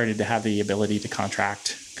 You started to have the ability to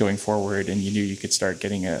contract going forward, and you knew you could start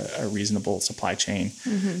getting a reasonable supply chain.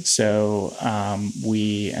 So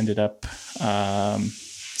we ended up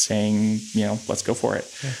saying, let's go for it.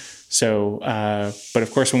 Yeah. So, but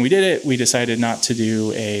of course, when we did it, we decided not to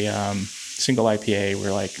do a single IPA.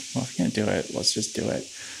 We're like, well, if you can't do it, let's just do it.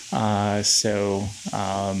 So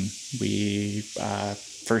we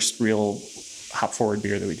first real hop forward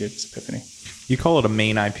beer that we did was Epiphany. You call it a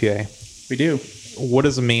Maine IPA. We do. What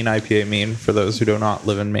does a Maine IPA mean for those who do not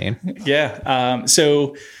live in Maine? Yeah.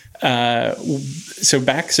 So this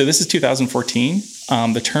is 2014.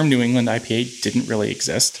 The term New England IPA didn't really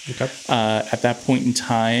exist. Okay. At that point in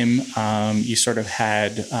time, you sort of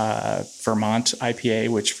had Vermont IPA,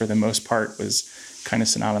 which for the most part was kind of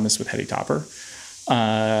synonymous with Heady Topper.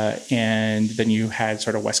 And then you had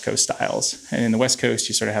sort of West Coast styles. And in the West Coast,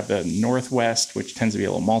 you sort of have the Northwest, which tends to be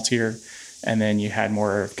a little maltier. And then you had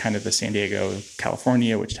more kind of the San Diego,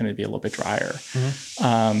 California, which tended to be a little bit drier.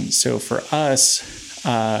 So for us,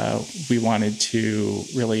 we wanted to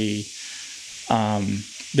really,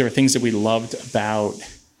 there were things that we loved about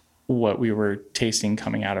what we were tasting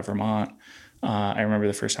coming out of Vermont. I remember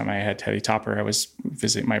the first time I had Heady Topper, I was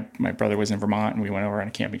visiting, my brother was in Vermont, and we went over on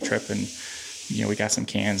a camping trip, and we got some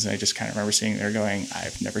cans, and I just kind of remember sitting there going,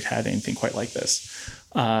 I've never had anything quite like this.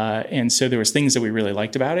 And so there was things that we really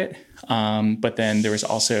liked about it. But then there was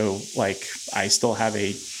also I still have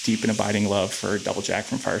a deep and abiding love for Double Jack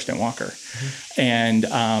from Firestone Walker. And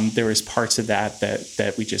there was parts of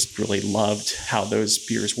that we just really loved how those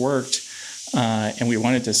beers worked. And we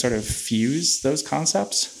wanted to sort of fuse those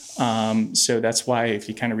concepts. So that's why if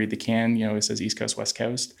you kind of read the can, it says East Coast, West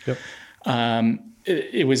Coast. Yep.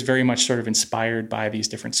 It was very much sort of inspired by these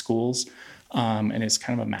different schools. And it's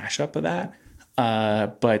kind of a mashup of that.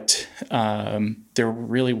 But there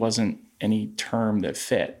really wasn't any term that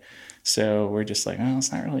fit. So we're just like, oh,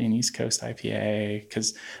 it's not really an East Coast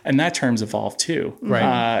IPA, and that term's evolved too.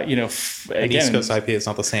 Right. Again, East Coast IPA is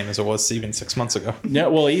not the same as it was even 6 months ago. No,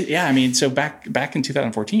 well, yeah. I mean, so back in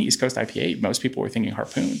 2014, East Coast IPA, most people were thinking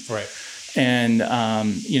Harpoon. Right. And,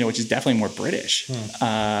 which is definitely more British. So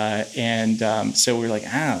we're like,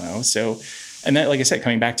 I don't know. So, and that, like I said,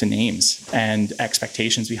 coming back to names and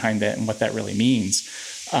expectations behind that and what that really means.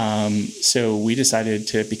 So we decided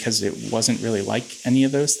to, because it wasn't really like any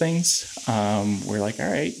of those things, we're like, all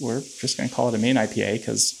right, we're just going to call it a Maine IPA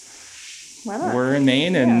because we're in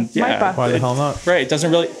Maine, and why the hell not? Right. It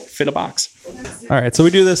doesn't really fit a box. All right. So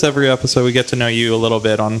we do this every episode. We get to know you a little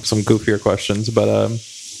bit on some goofier questions, but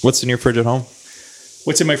what's in your fridge at home?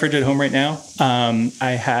 What's in my fridge at home right now?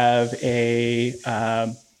 I have I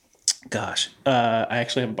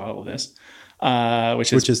actually have a bottle of this,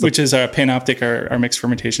 which is our Panoptic, our mixed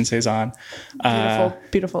fermentation saison.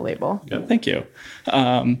 Beautiful label. Yeah. Thank you.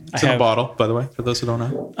 It's in a bottle, by the way, for those who don't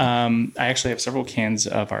know. I actually have several cans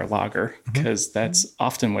of our lager because that's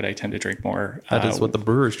often what I tend to drink more. That is what the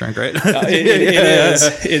brewers drink, right?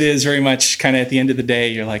 It is very much kind of at the end of the day,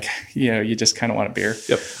 you're like, you just kind of want a beer.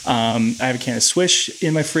 Yep. I have a can of Swish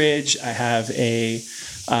in my fridge. I have a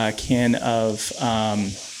can of,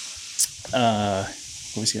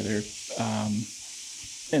 what was the other?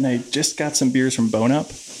 And I just got some beers from Bone Up.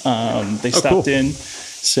 They stopped in.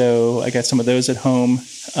 So I got some of those at home.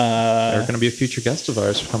 They're going to be a future guest of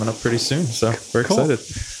ours coming up pretty soon. So we're excited.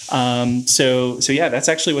 So yeah, that's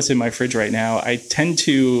actually what's in my fridge right now. I tend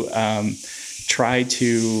to try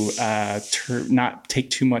to not take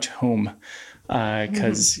too much home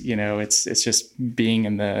because it's just being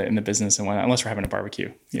in the business and whatnot, unless we're having a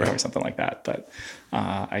barbecue, or something like that. But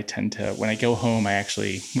I tend to, when I go home, I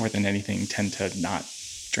actually more than anything tend to not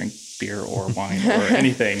drink beer or wine or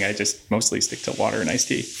anything. I just mostly stick to water and iced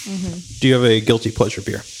tea. Do you have a guilty pleasure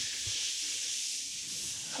beer?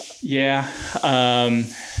 Yeah.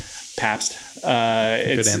 Pabst. Good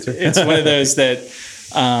answer. It's one of those that,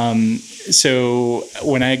 so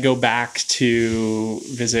when I go back to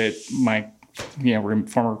visit my,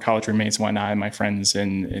 former college roommates and whatnot, and my friends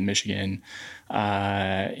in Michigan,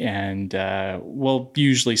 we'll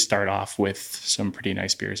usually start off with some pretty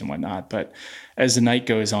nice beers and whatnot. But as the night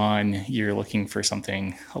goes on, you're looking for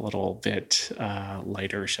something a little bit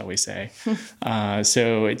lighter, shall we say.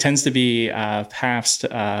 So it tends to be Pabst.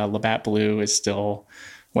 Labatt Blue is still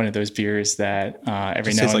one of those beers that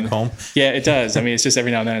every now and then, like home. Yeah, it does. I mean, it's just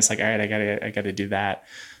every now and then it's like, all right, I gotta do that.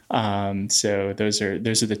 So those are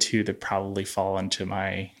the two that probably fall into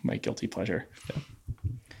my guilty pleasure. Yeah.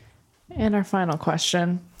 And our final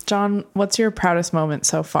question, John, what's your proudest moment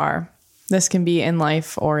so far? This can be in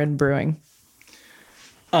life or in brewing.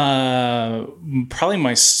 Probably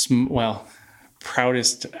my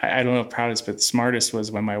proudest. I don't know if proudest, but smartest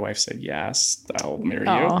was when my wife said, "Yes, I'll marry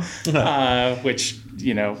you." Which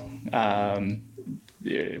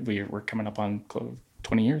we're coming up on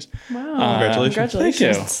 20 years. Wow! Congratulations! Thank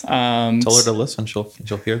you. Tell her to listen. She'll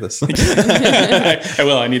hear this. I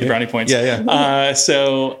will. I need the brownie points. Yeah.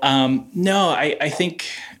 No, I think,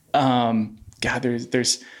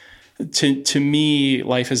 there's to me,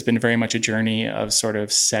 life has been very much a journey of sort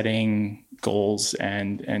of setting goals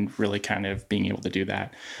and really kind of being able to do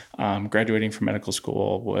that. Graduating from medical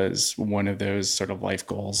school was one of those sort of life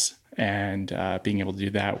goals, and being able to do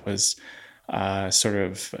that was sort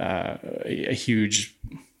of a huge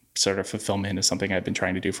sort of fulfillment of something I've been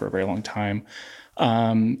trying to do for a very long time.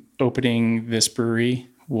 Opening this brewery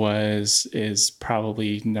is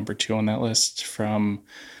probably number 2 on that list from,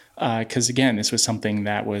 because again, this was something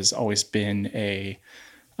that was always been a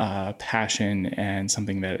passion and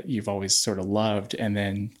something that you've always sort of loved, and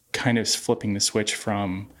then kind of flipping the switch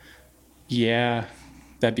from, yeah,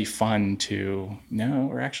 that'd be fun to, no,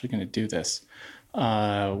 we're actually going to do this.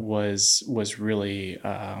 Was really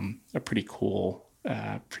a pretty cool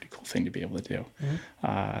thing to be able to do.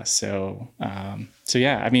 So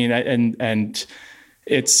yeah, I mean, and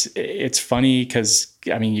it's funny because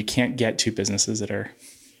I mean, you can't get two businesses that are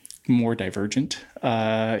more divergent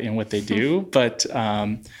in what they do, but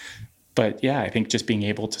yeah, I think just being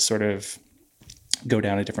able to sort of go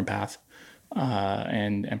down a different path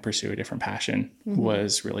and pursue a different passion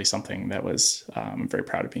was really something that was I'm very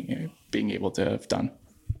proud of being able to have done.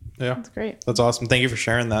 Yeah, that's great. That's awesome. Thank you for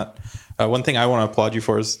sharing that. One thing I want to applaud you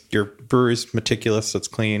for is your brewery's meticulous. It's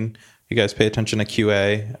clean. You guys pay attention to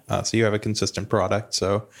QA, so you have a consistent product.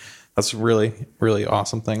 So that's really, really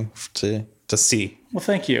awesome thing to see. Well,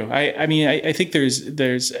 thank you. I mean, I think there's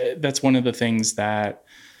that's one of the things that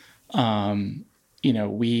I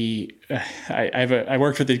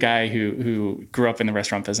worked with a guy who grew up in the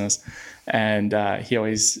restaurant business, and I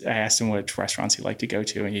asked him which restaurants he liked to go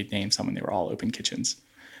to, and he'd name some, and they were all open kitchens.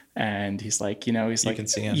 And he's like, you can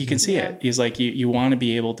see it. You can see it. He's like, you want to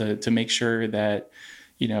be able to make sure that,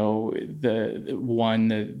 that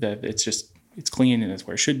it's clean and it's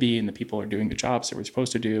where it should be, and the people are doing the jobs that we're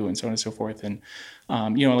supposed to do, and so on and so forth. And,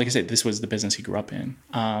 like I said, this was the business he grew up in.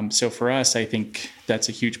 So for us, I think that's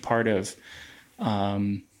a huge part of,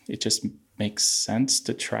 it just makes sense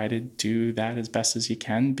to try to do that as best as you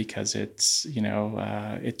can, because it's,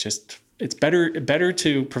 it's better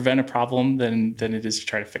to prevent a problem than it is to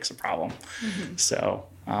try to fix a problem. So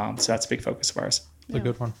that's a big focus of ours. It's a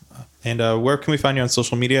good one. And where can we find you on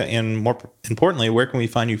social media? And more importantly, where can we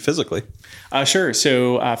find you physically? Sure.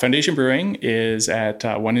 So Foundation Brewing is at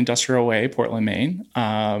 1 Industrial Way, Portland, Maine.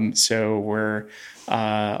 So we're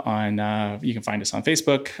you can find us on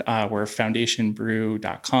Facebook. We're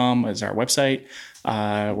foundationbrew.com is our website.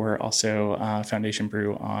 We're also Foundation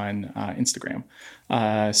Brew on Instagram.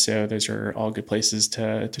 So those are all good places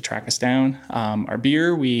to track us down. Our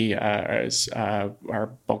beer, our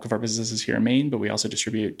bulk of our business is here in Maine, but we also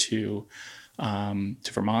distribute to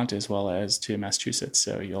Vermont as well as to Massachusetts.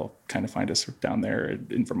 So you'll kind of find us down there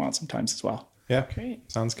in Vermont sometimes as well. Yeah. Great.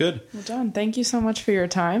 Sounds good. Well done. Thank you so much for your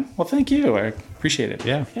time. Well, thank you. I appreciate it.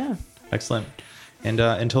 Yeah. Yeah. Excellent. And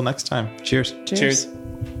until next time, cheers. Cheers.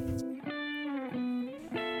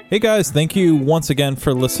 Hey guys, thank you once again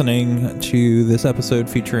for listening to this episode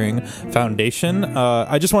featuring Foundation.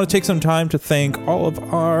 I just want to take some time to thank all of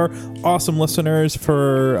our awesome listeners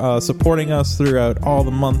for supporting us throughout all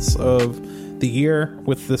the months of the year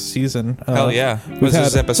with this season. Hell yeah. This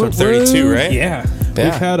is episode 32, right? Yeah.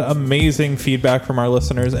 We've had amazing feedback from our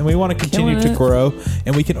listeners, and we want to continue to grow,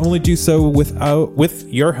 and we can only do so with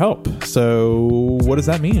your help. So what does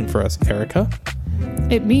that mean for us, Erica?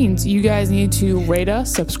 It means you guys need to rate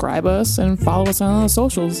us, subscribe us, and follow us on the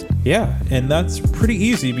socials. Yeah, and that's pretty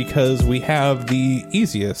easy because we have the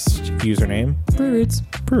easiest username,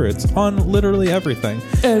 Brewrits, on literally everything.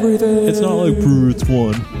 It's not like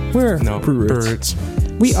Brewrits1. We're Brewrits.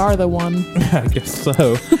 We are the one. I guess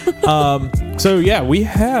so. So yeah, we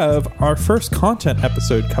have our first content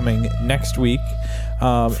episode coming next week.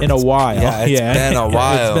 In a while. Yeah, it's been a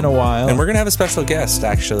while. It's been a while. And we're going to have a special guest,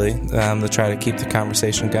 actually, to try to keep the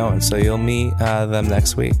conversation going. So you'll meet them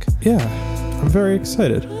next week. Yeah. I'm very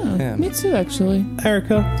excited. Yeah. Me too, actually.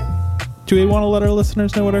 Erica, do we want to let our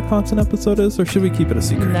listeners know what our content episode is, or should we keep it a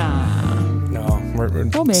secret? Nah. No, we're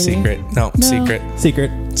maybe. secret. No, secret. It's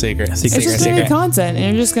just going to be content,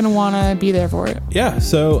 and you're just going to want to be there for it. Yeah,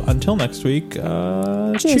 so until next week,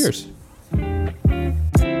 cheers.